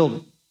together and build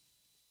it.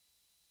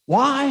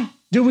 Why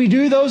do we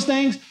do those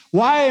things?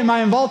 Why am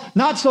I involved?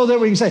 Not so that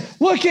we can say,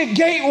 look at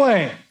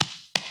Gateway.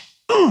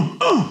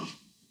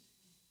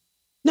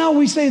 No,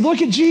 we say,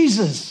 look at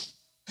Jesus.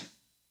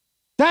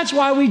 That's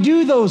why we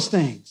do those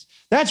things.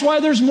 That's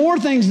why there's more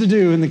things to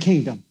do in the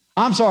kingdom.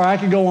 I'm sorry, I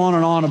could go on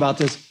and on about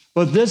this,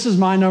 but this is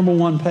my number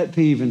one pet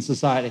peeve in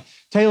society.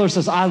 Taylor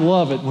says, I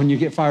love it when you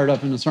get fired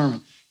up in the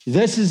sermon.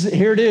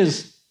 Here it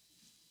is.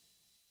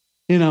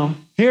 You know,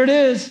 here it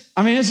is.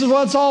 I mean, this is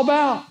what it's all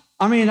about.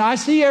 I mean, I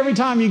see every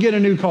time you get a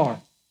new car.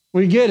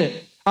 We get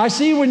it. I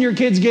see when your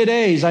kids get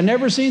A's. I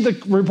never see the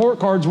report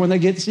cards when they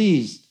get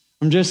C's.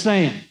 I'm just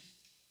saying.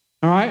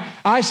 All right?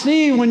 I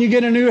see when you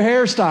get a new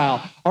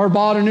hairstyle or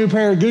bought a new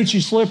pair of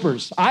Gucci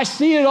slippers. I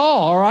see it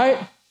all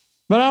right?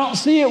 But I don't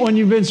see it when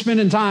you've been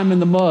spending time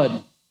in the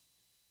mud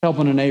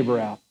helping a neighbor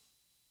out.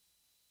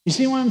 You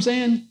see what I'm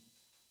saying?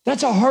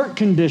 That's a heart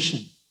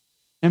condition.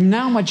 And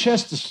now my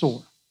chest is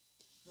sore.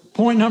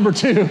 Point number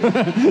 2.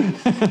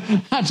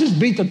 I just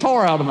beat the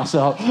tar out of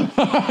myself.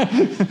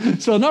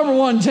 So number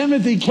 1,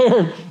 Timothy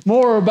cared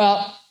more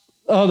about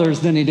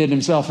others than he did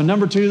himself. And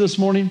number 2 this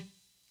morning,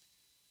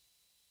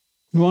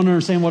 you want to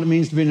understand what it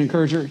means to be an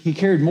encourager? He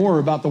cared more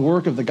about the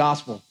work of the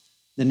gospel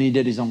than he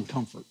did his own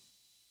comfort.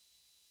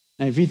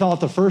 And if you thought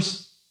the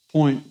first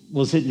point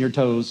was hitting your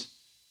toes,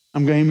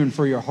 I'm aiming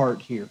for your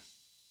heart here.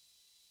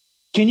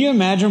 Can you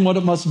imagine what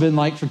it must have been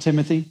like for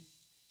Timothy?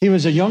 He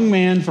was a young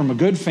man from a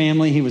good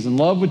family. He was in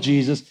love with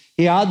Jesus.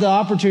 He had the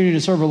opportunity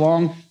to serve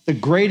along the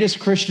greatest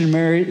Christian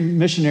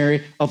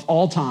missionary of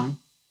all time.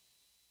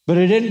 But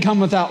it didn't come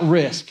without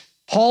risk.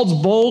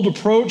 Paul's bold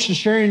approach to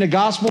sharing the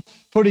gospel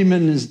put him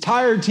and his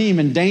entire team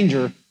in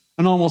danger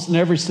in almost in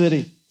every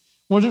city.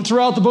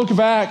 Throughout the book of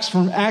Acts,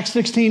 from Acts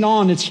 16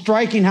 on, it's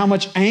striking how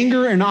much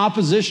anger and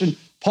opposition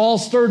Paul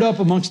stirred up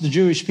amongst the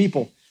Jewish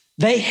people.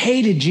 They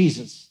hated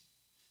Jesus.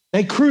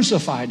 They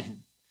crucified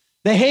him.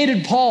 They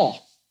hated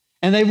Paul,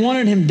 and they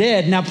wanted him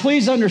dead. Now,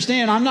 please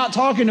understand, I'm not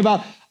talking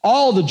about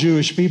all the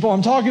Jewish people.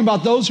 I'm talking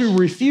about those who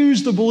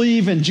refused to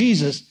believe in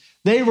Jesus.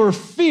 They were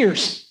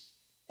fierce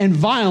and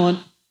violent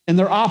in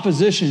their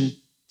opposition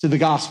to the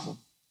gospel.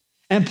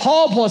 And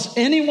Paul, plus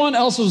anyone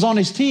else who was on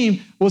his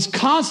team, was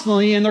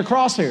constantly in their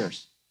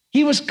crosshairs.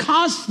 He was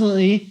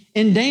constantly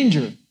in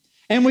danger.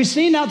 And we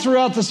see now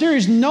throughout the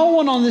series, no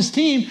one on this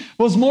team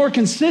was more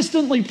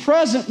consistently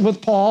present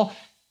with Paul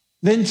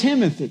than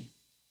Timothy.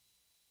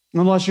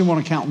 Unless you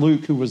want to count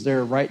Luke, who was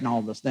there writing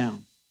all this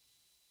down.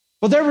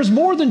 But there was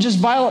more than just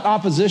violent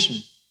opposition.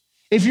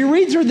 If you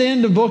read through the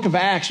end of the book of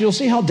Acts, you'll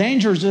see how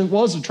dangerous it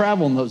was to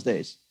travel in those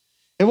days.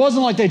 It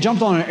wasn't like they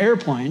jumped on an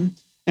airplane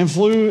and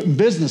flew in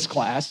business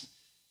class.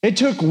 It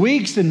took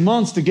weeks and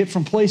months to get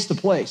from place to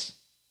place.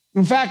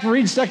 In fact,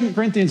 read 2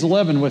 Corinthians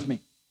 11 with me.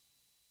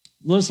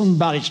 Listen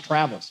about his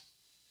travels.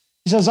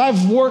 He says,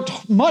 I've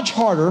worked much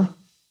harder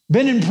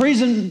been in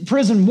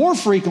prison more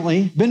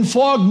frequently, been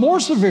flogged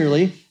more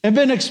severely, and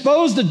been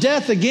exposed to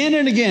death again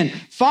and again.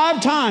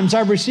 5 times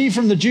I've received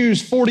from the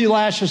Jews 40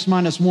 lashes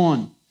minus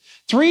 1.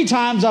 3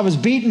 times I was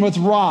beaten with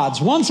rods.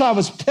 Once I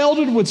was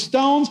pelted with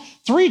stones.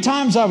 3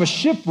 times I was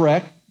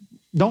shipwrecked.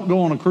 Don't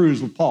go on a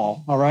cruise with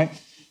Paul, all right?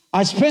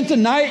 I spent the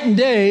night and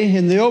day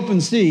in the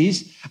open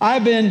seas.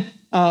 I've been,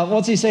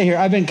 what's he say here?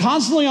 I've been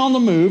constantly on the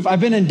move. I've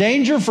been in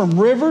danger from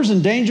rivers,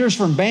 in dangers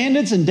from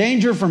bandits, in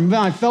danger from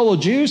my fellow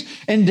Jews,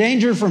 in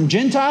danger from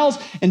Gentiles,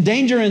 in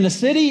danger in the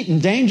city, in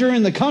danger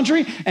in the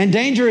country, and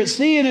danger at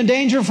sea, and in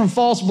danger from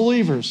false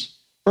believers.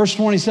 Verse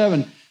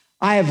 27,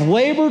 I have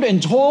labored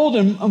and toiled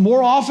and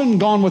more often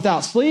gone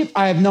without sleep.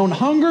 I have known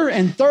hunger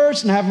and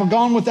thirst and have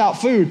gone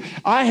without food.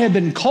 I have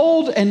been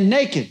cold and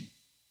naked.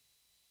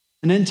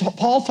 And then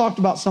Paul talked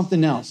about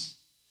something else.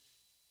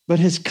 But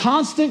his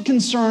constant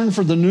concern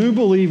for the new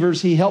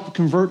believers he helped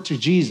convert to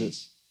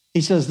Jesus.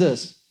 He says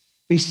this,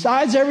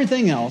 besides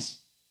everything else,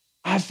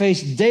 I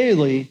face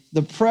daily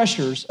the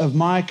pressures of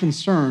my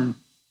concern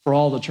for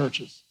all the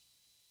churches.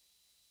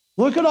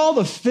 Look at all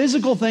the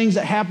physical things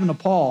that happened to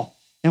Paul,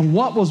 and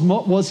what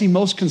was he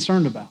most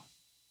concerned about?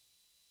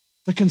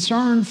 The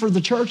concern for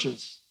the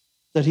churches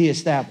that he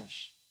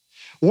established.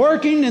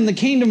 Working in the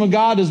kingdom of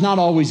God is not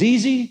always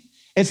easy.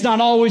 It's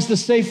not always the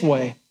safe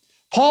way.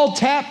 Paul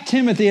tapped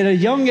Timothy at a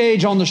young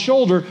age on the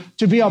shoulder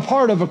to be a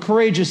part of a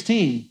courageous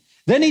team.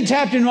 Then he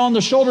tapped him on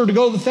the shoulder to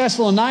go to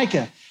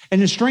Thessalonica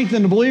and to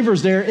strengthen the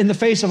believers there in the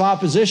face of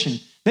opposition.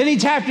 Then he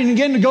tapped him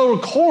again to go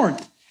to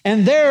Corinth.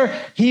 And there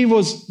he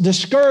was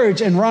discouraged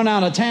and run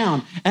out of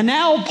town. And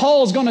now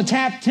Paul is going to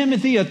tap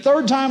Timothy a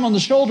 3rd time on the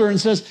shoulder and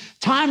says,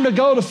 time to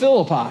go to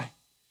Philippi.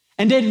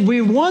 And did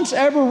we once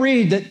ever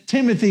read that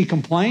Timothy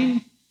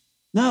complained?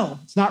 No,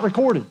 it's not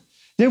recorded.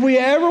 Did we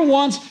ever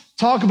once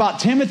talk about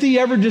Timothy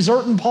ever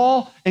deserting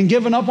Paul and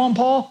giving up on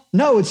Paul?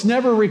 No, it's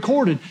never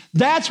recorded.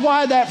 That's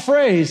why that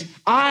phrase,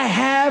 I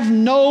have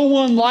no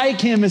one like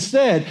him, is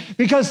said,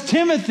 because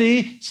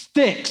Timothy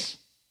sticks.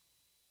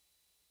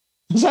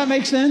 Does that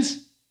make sense?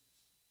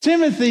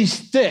 Timothy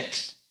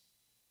sticks.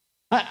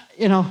 I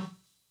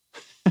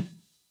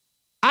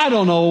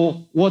don't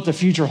know what the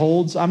future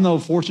holds. I'm no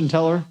fortune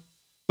teller,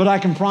 but I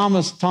can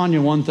promise Tanya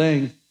one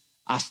thing.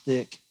 I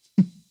stick.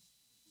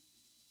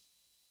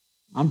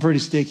 I'm pretty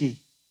sticky.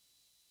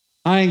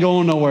 I ain't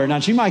going nowhere. Now,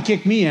 she might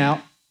kick me out,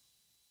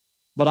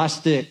 but I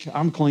stick.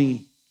 I'm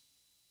clean.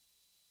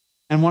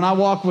 And when I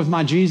walk with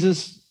my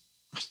Jesus,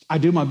 I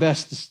do my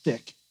best to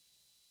stick.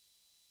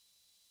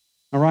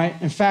 All right?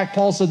 In fact,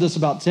 Paul said this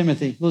about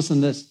Timothy.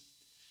 Listen to this.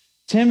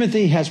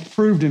 Timothy has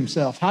proved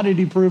himself. How did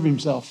he prove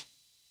himself?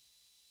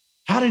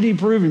 How did he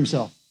prove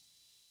himself?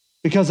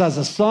 Because as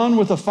a son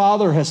with a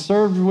father has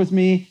served with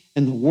me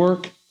in the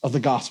work of the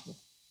gospel.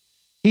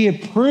 He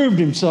had proved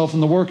himself in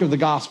the work of the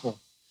gospel.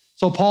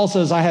 So Paul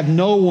says, I have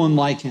no one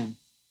like him.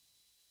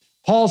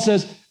 Paul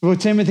says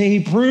with Timothy, he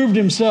proved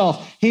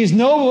himself. He's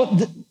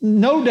no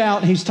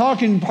doubt he's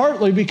talking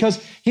partly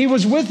because he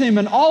was with him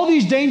in all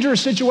these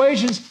dangerous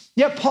situations,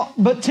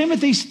 but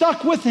Timothy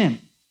stuck with him.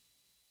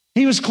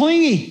 He was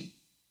clingy.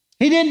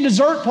 He didn't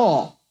desert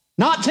Paul.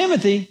 Not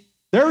Timothy.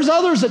 There was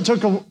others that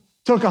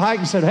took a hike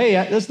and said, hey,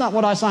 that's not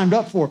what I signed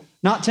up for.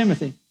 Not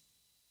Timothy.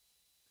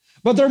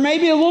 But there may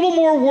be a little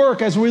more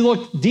work as we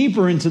look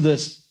deeper into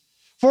this.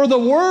 For the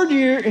word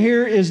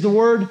here is the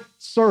word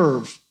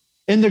serve.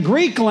 In the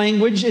Greek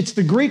language, it's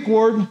the Greek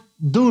word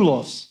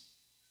doulos.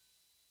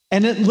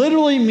 And it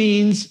literally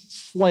means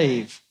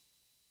slave.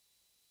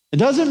 It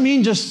doesn't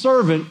mean just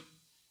servant,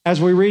 as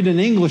we read in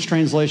English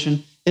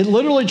translation. It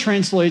literally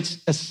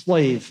translates as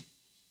slave.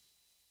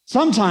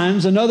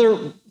 Sometimes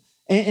another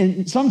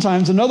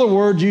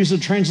word used to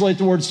translate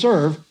the word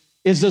serve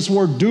is this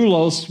word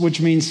doulos, which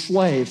means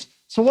slaves.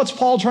 So what's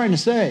Paul trying to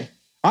say?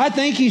 I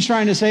think he's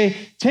trying to say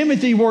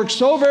Timothy worked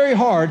so very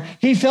hard,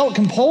 he felt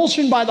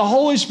compulsion by the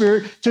Holy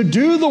Spirit to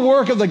do the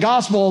work of the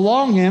gospel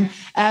along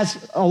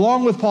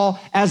with Paul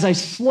as a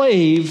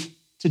slave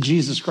to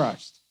Jesus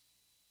Christ.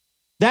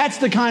 That's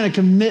the kind of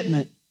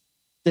commitment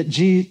that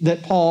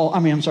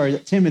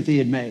Timothy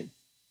had made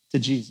to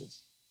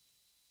Jesus.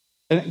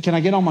 Can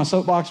I get on my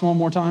soapbox one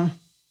more time?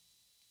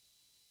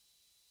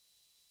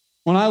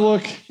 When I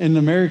look in the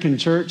American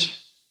church,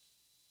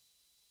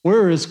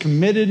 we're as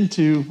committed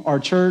to our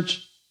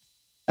church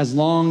as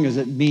long as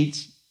it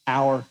meets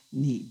our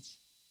needs.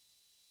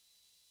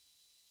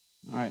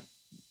 All right,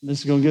 this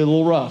is going to get a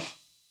little rough,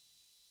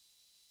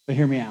 but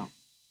hear me out.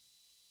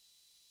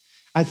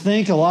 I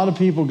think a lot of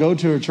people go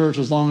to a church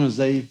as long as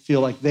they feel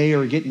like they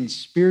are getting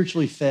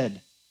spiritually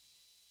fed.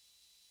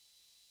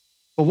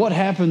 But what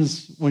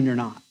happens when you're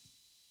not?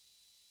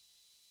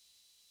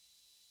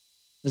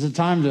 Is it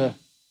time to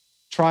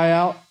try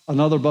out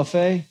another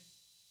buffet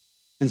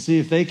and see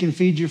if they can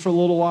feed you for a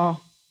little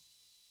while?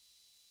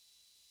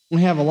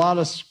 We have a lot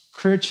of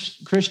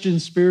Christian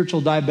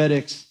spiritual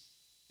diabetics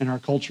in our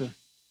culture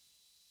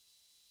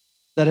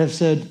that have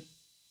said,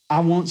 I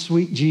want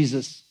sweet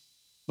Jesus,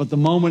 but the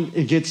moment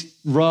it gets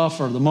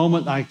rough or the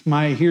moment I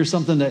might hear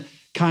something that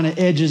kind of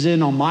edges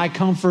in on my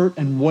comfort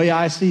and way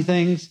I see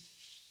things,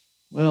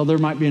 well, there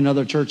might be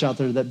another church out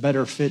there that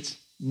better fits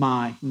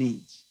my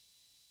needs.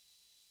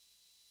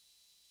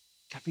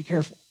 Gotta be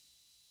careful,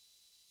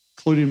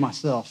 including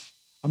myself.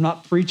 I'm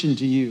not preaching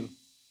to you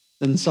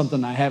than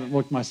something I haven't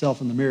looked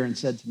myself in the mirror and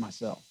said to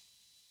myself.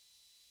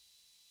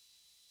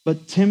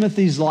 But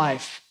Timothy's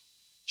life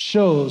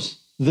shows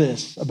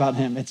this about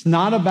him. It's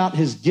not about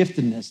his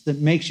giftedness that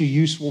makes you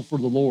useful for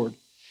the Lord.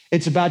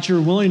 It's about your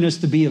willingness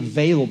to be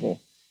available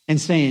and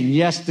saying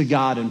yes to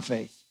God in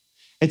faith.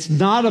 It's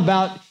not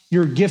about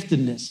your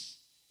giftedness.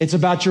 It's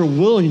about your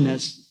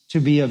willingness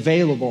to be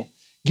available.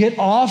 Get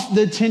off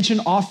the attention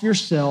off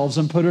yourselves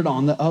and put it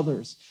on the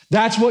others.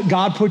 That's what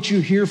God put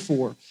you here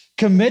for.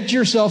 Commit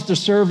yourself to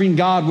serving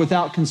God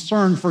without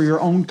concern for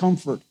your own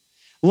comfort.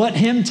 Let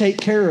him take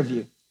care of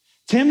you.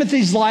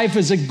 Timothy's life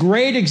is a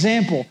great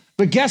example,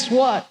 but guess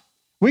what?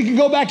 We can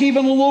go back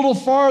even a little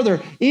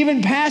farther,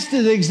 even past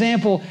the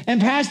example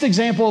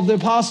of the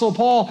Apostle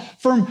Paul,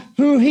 from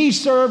who he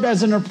served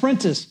as an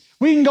apprentice.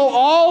 We can go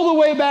all the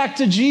way back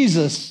to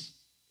Jesus.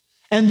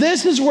 And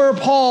this is where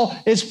Paul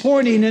is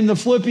pointing in the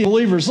Philippian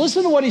believers.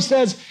 Listen to what he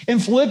says in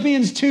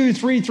Philippians 2,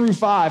 3 through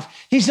 5.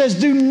 He says,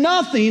 do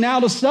nothing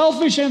out of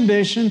selfish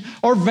ambition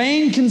or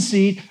vain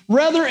conceit.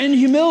 Rather, in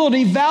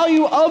humility,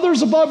 value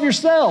others above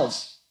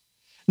yourselves.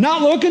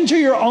 Not looking to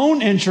your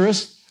own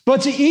interest,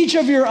 but to each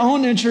of your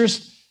own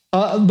interest,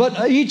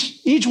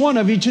 each one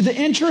of you to the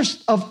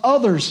interest of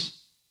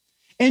others.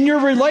 In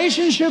your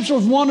relationships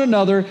with one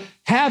another,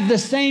 have the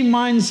same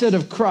mindset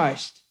of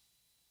Christ.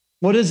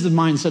 What is the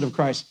mindset of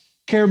Christ?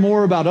 Care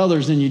more about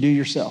others than you do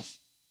yourself.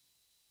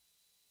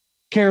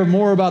 Care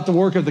more about the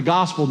work of the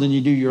gospel than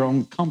you do your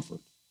own comfort.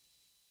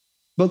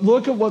 But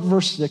look at what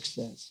verse 6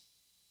 says.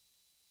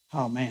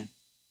 Oh, man.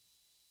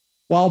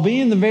 While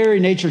being the very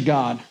nature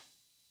God,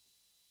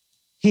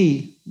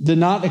 he did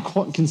not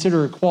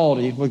consider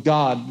equality with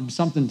God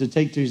something to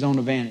take to his own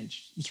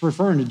advantage. It's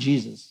referring to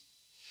Jesus.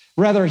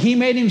 Rather, he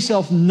made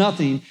himself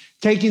nothing,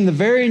 taking the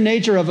very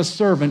nature of a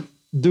servant,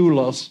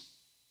 doulos,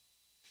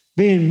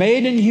 being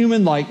made in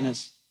human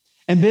likeness,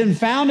 and being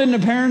found in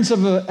appearance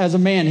as a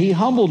man. He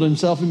humbled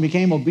himself and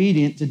became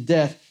obedient to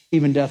death,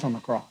 even death on the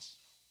cross.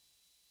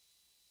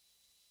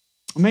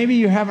 Maybe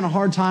you're having a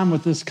hard time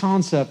with this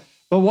concept,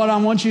 but what I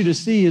want you to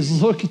see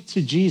is look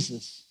to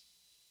Jesus.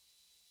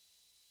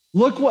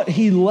 Look what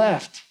he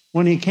left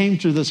when he came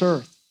to this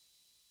earth.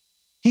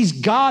 He's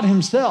God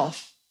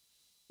himself.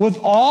 With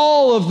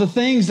all of the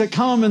things that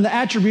come and the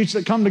attributes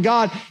that come to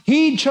God,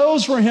 he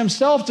chose for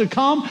himself to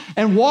come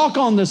and walk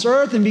on this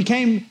earth and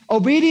became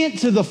obedient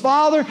to the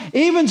Father,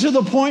 even to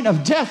the point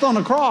of death on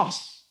a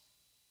cross.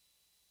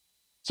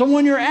 So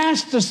when you're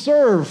asked to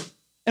serve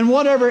in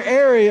whatever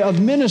area of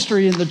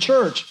ministry in the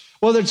church,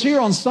 whether it's here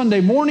on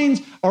Sunday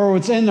mornings or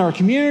it's in our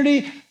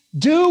community,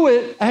 do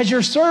it as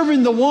you're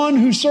serving the one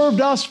who served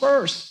us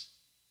first.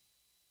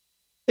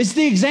 It's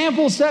the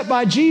example set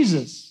by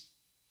Jesus.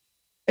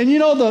 And you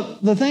know,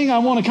 the thing I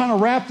want to kind of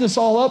wrap this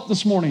all up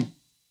this morning,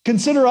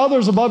 consider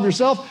others above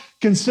yourself.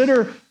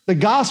 Consider the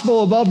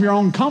gospel above your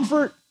own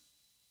comfort.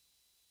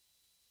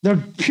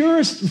 The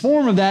purest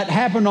form of that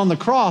happened on the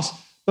cross.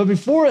 But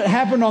before it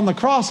happened on the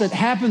cross, it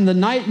happened the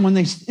night when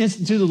they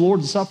instituted the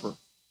Lord's Supper.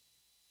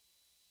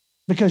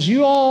 Because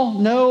you all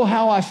know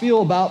how I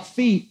feel about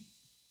feet.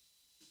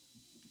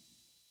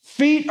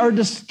 Feet are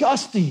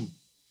disgusting.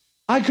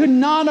 I could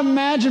not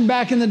imagine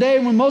back in the day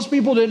when most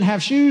people didn't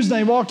have shoes and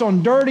they walked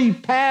on dirty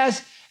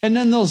paths and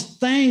then those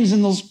things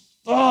and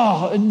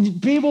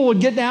and people would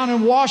get down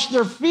and wash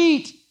their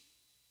feet.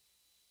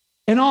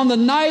 And on the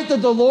night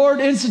that the Lord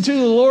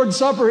instituted the Lord's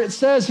Supper, it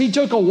says he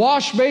took a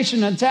wash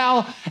basin and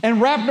towel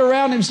and wrapped it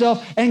around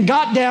himself and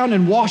got down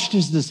and washed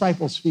his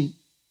disciples' feet.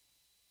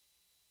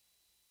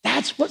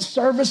 That's what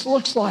service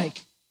looks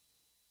like.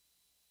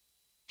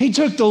 He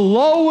took the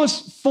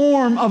lowest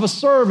form of a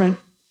servant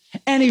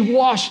and he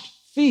washed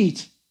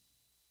feet.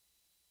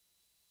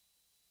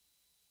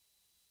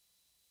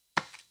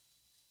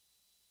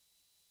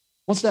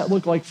 What's that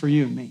look like for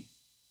you and me?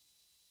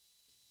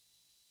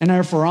 And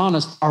if we're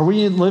honest, are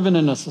we living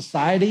in a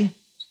society,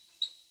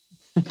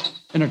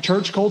 in a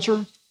church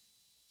culture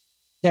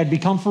that'd be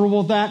comfortable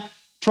with that?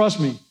 Trust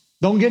me,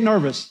 don't get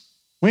nervous.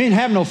 We ain't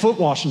have no foot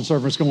washing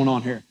service going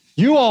on here.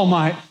 You all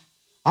might.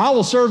 I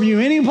will serve you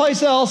any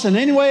place else and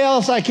any way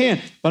else I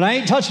can, but I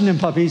ain't touching them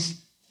puppies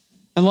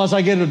unless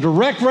I get a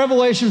direct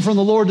revelation from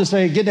the Lord to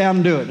say, get down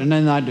and do it, and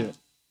then I do it.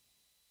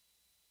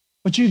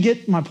 But you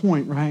get my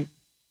point, right?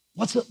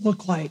 What's it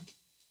look like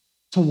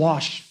to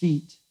wash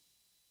feet?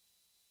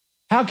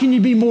 How can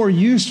you be more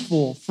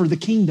useful for the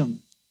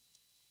kingdom?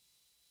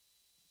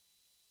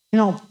 You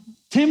know,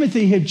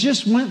 Timothy had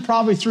just went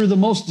probably through the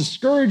most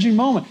discouraging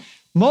moment.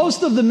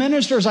 Most of the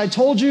ministers, I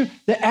told you,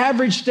 the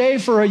average stay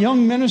for a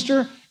young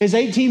minister is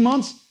 18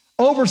 months.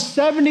 Over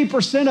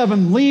 70% of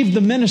them leave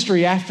the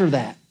ministry after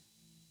that.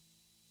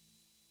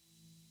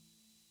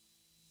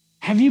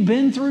 Have you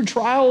been through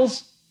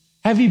trials?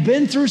 Have you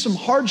been through some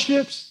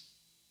hardships?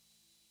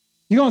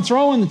 You going to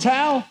throw in the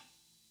towel?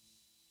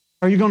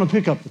 Or are you going to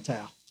pick up the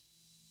towel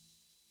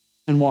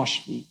and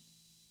wash feet?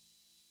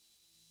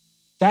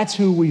 That's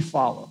who we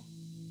follow.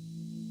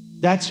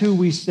 That's who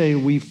we say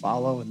we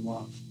follow and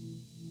love.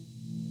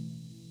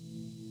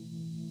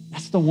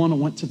 That's the one who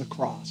went to the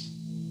cross,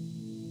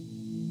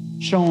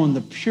 showing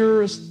the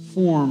purest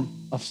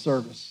form of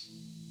service,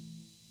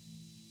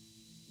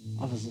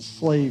 of as a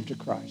slave to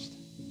Christ.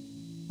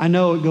 I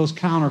know it goes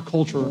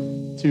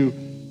counterculture to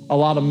a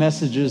lot of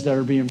messages that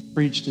are being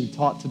preached and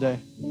taught today.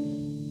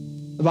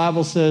 The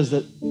Bible says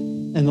that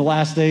in the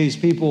last days,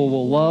 people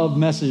will love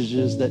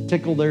messages that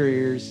tickle their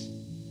ears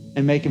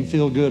and make them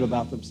feel good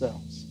about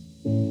themselves.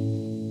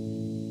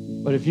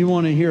 But if you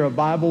want to hear a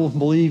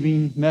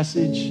Bible-believing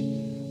message,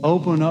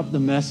 open up the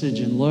message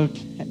and look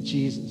at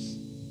Jesus.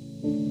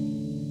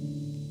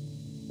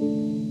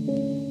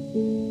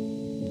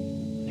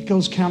 It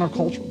goes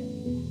countercultural.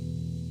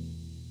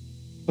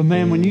 But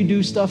man, when you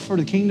do stuff for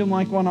the kingdom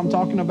like what I'm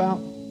talking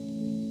about,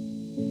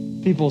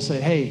 people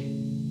say, hey,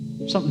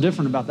 something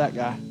different about that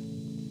guy.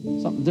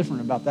 Something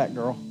different about that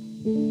girl.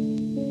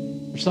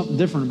 There's something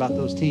different about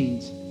those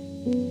teens.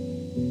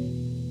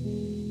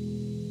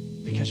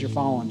 Because you're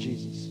following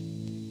Jesus.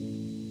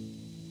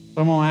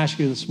 So I'm going to ask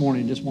you this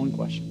morning just one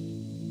question.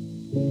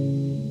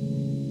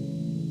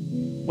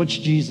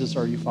 Which Jesus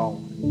are you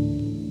following?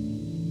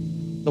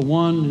 The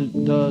one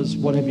who does,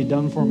 what have you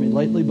done for me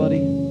lately,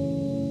 buddy?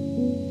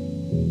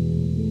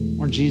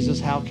 Or Jesus,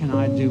 how can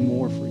I do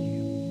more for you?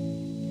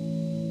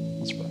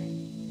 Let's pray.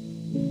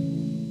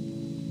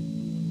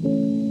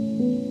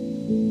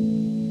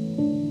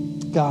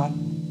 God,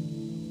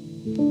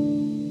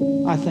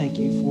 I thank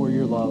you for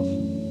your love.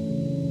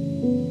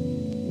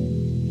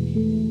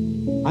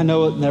 I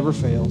know it never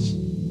fails.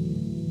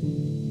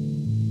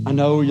 I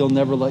know you'll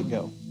never let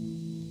go.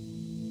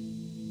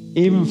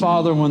 Even,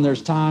 Father, when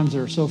there's times that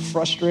are so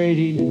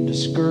frustrating and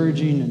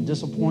discouraging and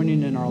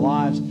disappointing in our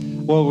lives,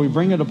 whether we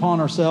bring it upon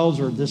ourselves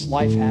or this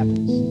life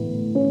happens,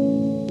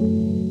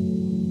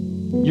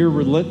 you're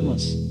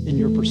relentless in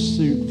your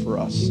pursuit for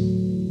us.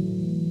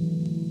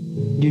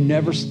 You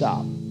never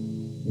stop.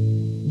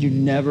 You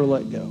never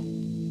let go.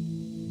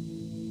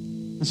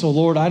 And so,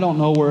 Lord, I don't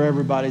know where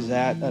everybody's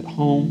at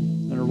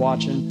home that are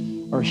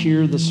watching or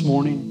here this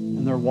morning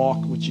in their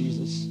walk with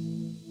Jesus.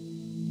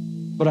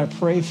 But I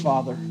pray,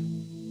 Father,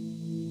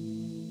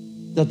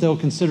 that they'll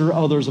consider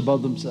others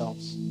above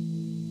themselves.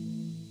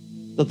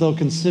 That they'll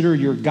consider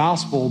your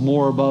gospel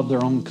more above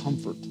their own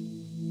comfort.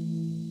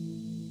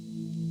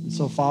 And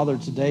so, Father,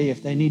 today,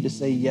 if they need to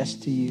say yes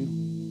to you,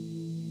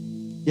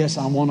 yes,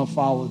 I want to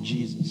follow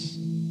Jesus.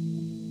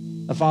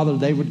 That, Father,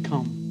 they would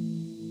come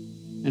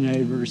and they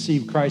would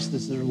receive Christ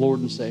as their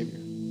Lord and Savior.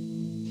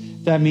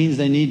 If that means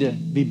they need to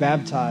be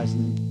baptized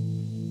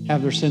and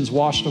have their sins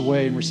washed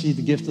away and receive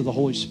the gift of the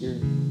Holy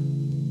Spirit.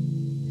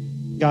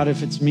 God,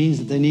 if it means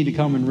that they need to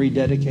come and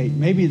rededicate,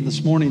 maybe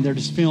this morning they're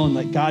just feeling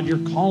like, God,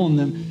 you're calling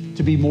them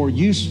to be more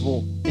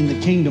useful in the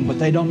kingdom, but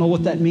they don't know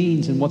what that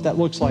means and what that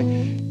looks like.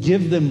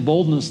 Give them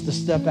boldness to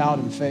step out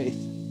in faith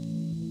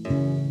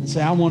and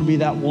say, I want to be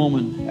that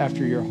woman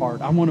after your heart.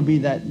 I want to be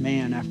that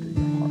man after your heart.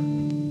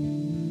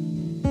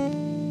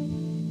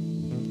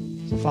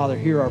 So, Father,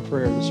 hear our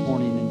prayer this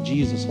morning. In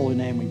Jesus' holy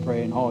name we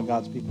pray, and all of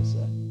God's people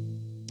said.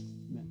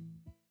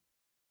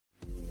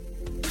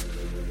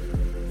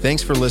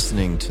 Thanks for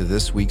listening to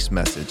this week's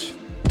message.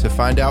 To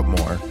find out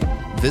more,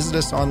 visit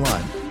us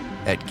online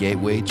at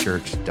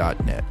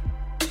gatewaychurch.net.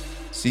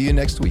 See you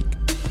next week.